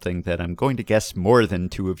about something that I'm going to guess more than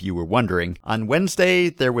 2 of you were wondering. On Wednesday,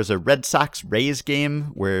 there was a Red Sox-Rays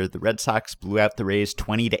game where the Red Sox blew out the Rays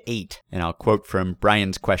 20-8. And I'll quote from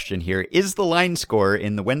Brian's question here. Is the line score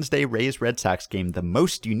in the Wednesday Rays-Red Sox game the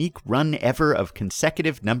most unique run ever of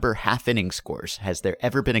consecutive number half-inning scores? Has there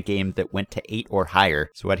ever been a game that went to 8 or higher?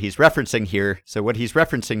 So what he's referencing here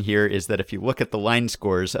is that if you look at the line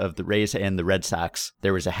scores of the Rays and the Red Sox,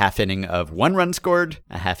 there was a half inning of 1 run scored,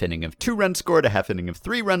 a half inning of 2 runs scored, a half inning of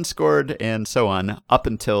 3 runs scored, and so on, up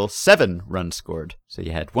until 7 runs scored. So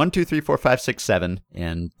you had 1, 2, 3, 4, 5, 6, 7,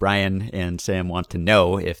 and Brian and Sam want to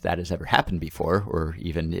know if that has ever happened before, or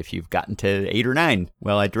even if you've gotten to 8 or 9.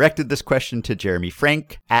 Well, I directed this question to Jeremy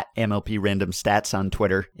Frank at MLP Random Stats on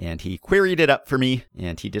Twitter, and he queried it up for me,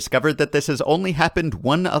 and he discovered that this has only happened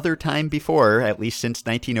one other time before, at least since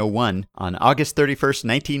 1901. On August 31st,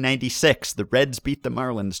 1996, the Reds beat the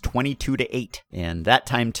Marlins 22-8, and that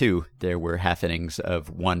time too, there were half innings of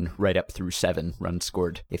 1 right up through 7 runs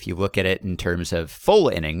scored. If you look at it in terms of full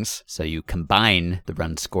innings, so you combine the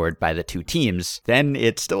runs scored by the 2 teams, then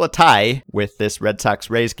it's still a tie with this Red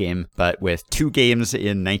Sox-Rays game, but with 2 games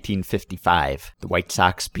in 1955. The White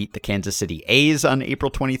Sox beat the Kansas City A's on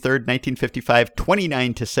April 23rd, 1955,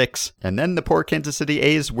 29-6, and then the poor Kansas City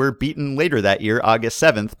A's were beaten later that year, August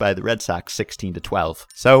 7th, by the Red Sox 16-12.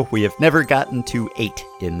 So we have never gotten to 8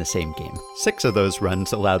 in the same game. 6 of those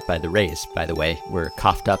runs allowed by the Rays, by the way, were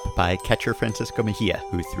coughed up by catcher Francisco Mejia,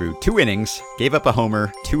 who threw 2 innings, gave up a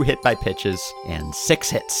homer, 2 hit-by-pitches, and 6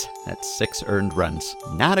 hits. That's 6 earned runs.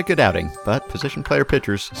 Not a good outing, but position player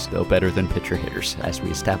pitchers still better than pitcher hitters, as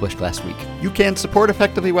we established last week. You can support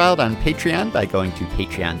Effectively Wild on Patreon by going to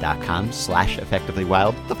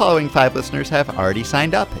patreon.com/effectivelywild. The following 5 listeners have already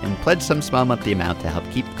signed up and pledged some small monthly amount to help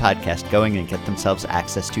keep the podcast going and get themselves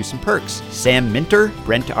access to some perks. Sam Minter,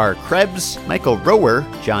 Brent R. Krebs, Michael Rower,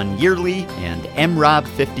 John Yearley, and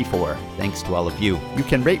MRob54. Thanks to all of you. You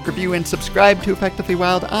can rate, review, and subscribe to Effectively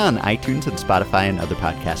Wild on iTunes and Spotify and other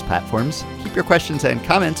podcast platforms. Keep your questions and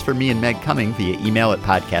comments for me and Meg coming via email at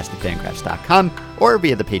podcast@fangraphs.com or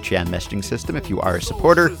via the Patreon messaging system if you are a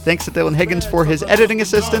supporter. Thanks to Dylan Higgins for his editing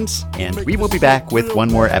assistance, and we will be back with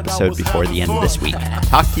one more episode before the end of this week.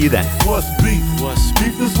 Talk to you then. What's beef?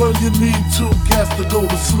 Beef is when you need 2 cats to go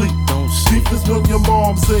to sleep. Beef is when your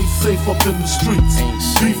moms ain't safe up in the streets.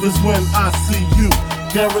 Beef is when I see you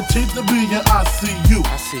Guaranteed to be in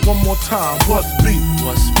ICU. One more time, what's beef?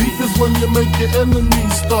 Beef is when you make your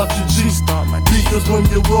enemies start your G. Beef is when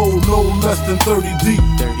you roll no less than 30 deep.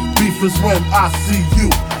 Beef is when I see you.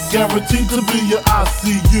 Guaranteed to be in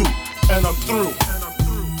ICU. And I'm through.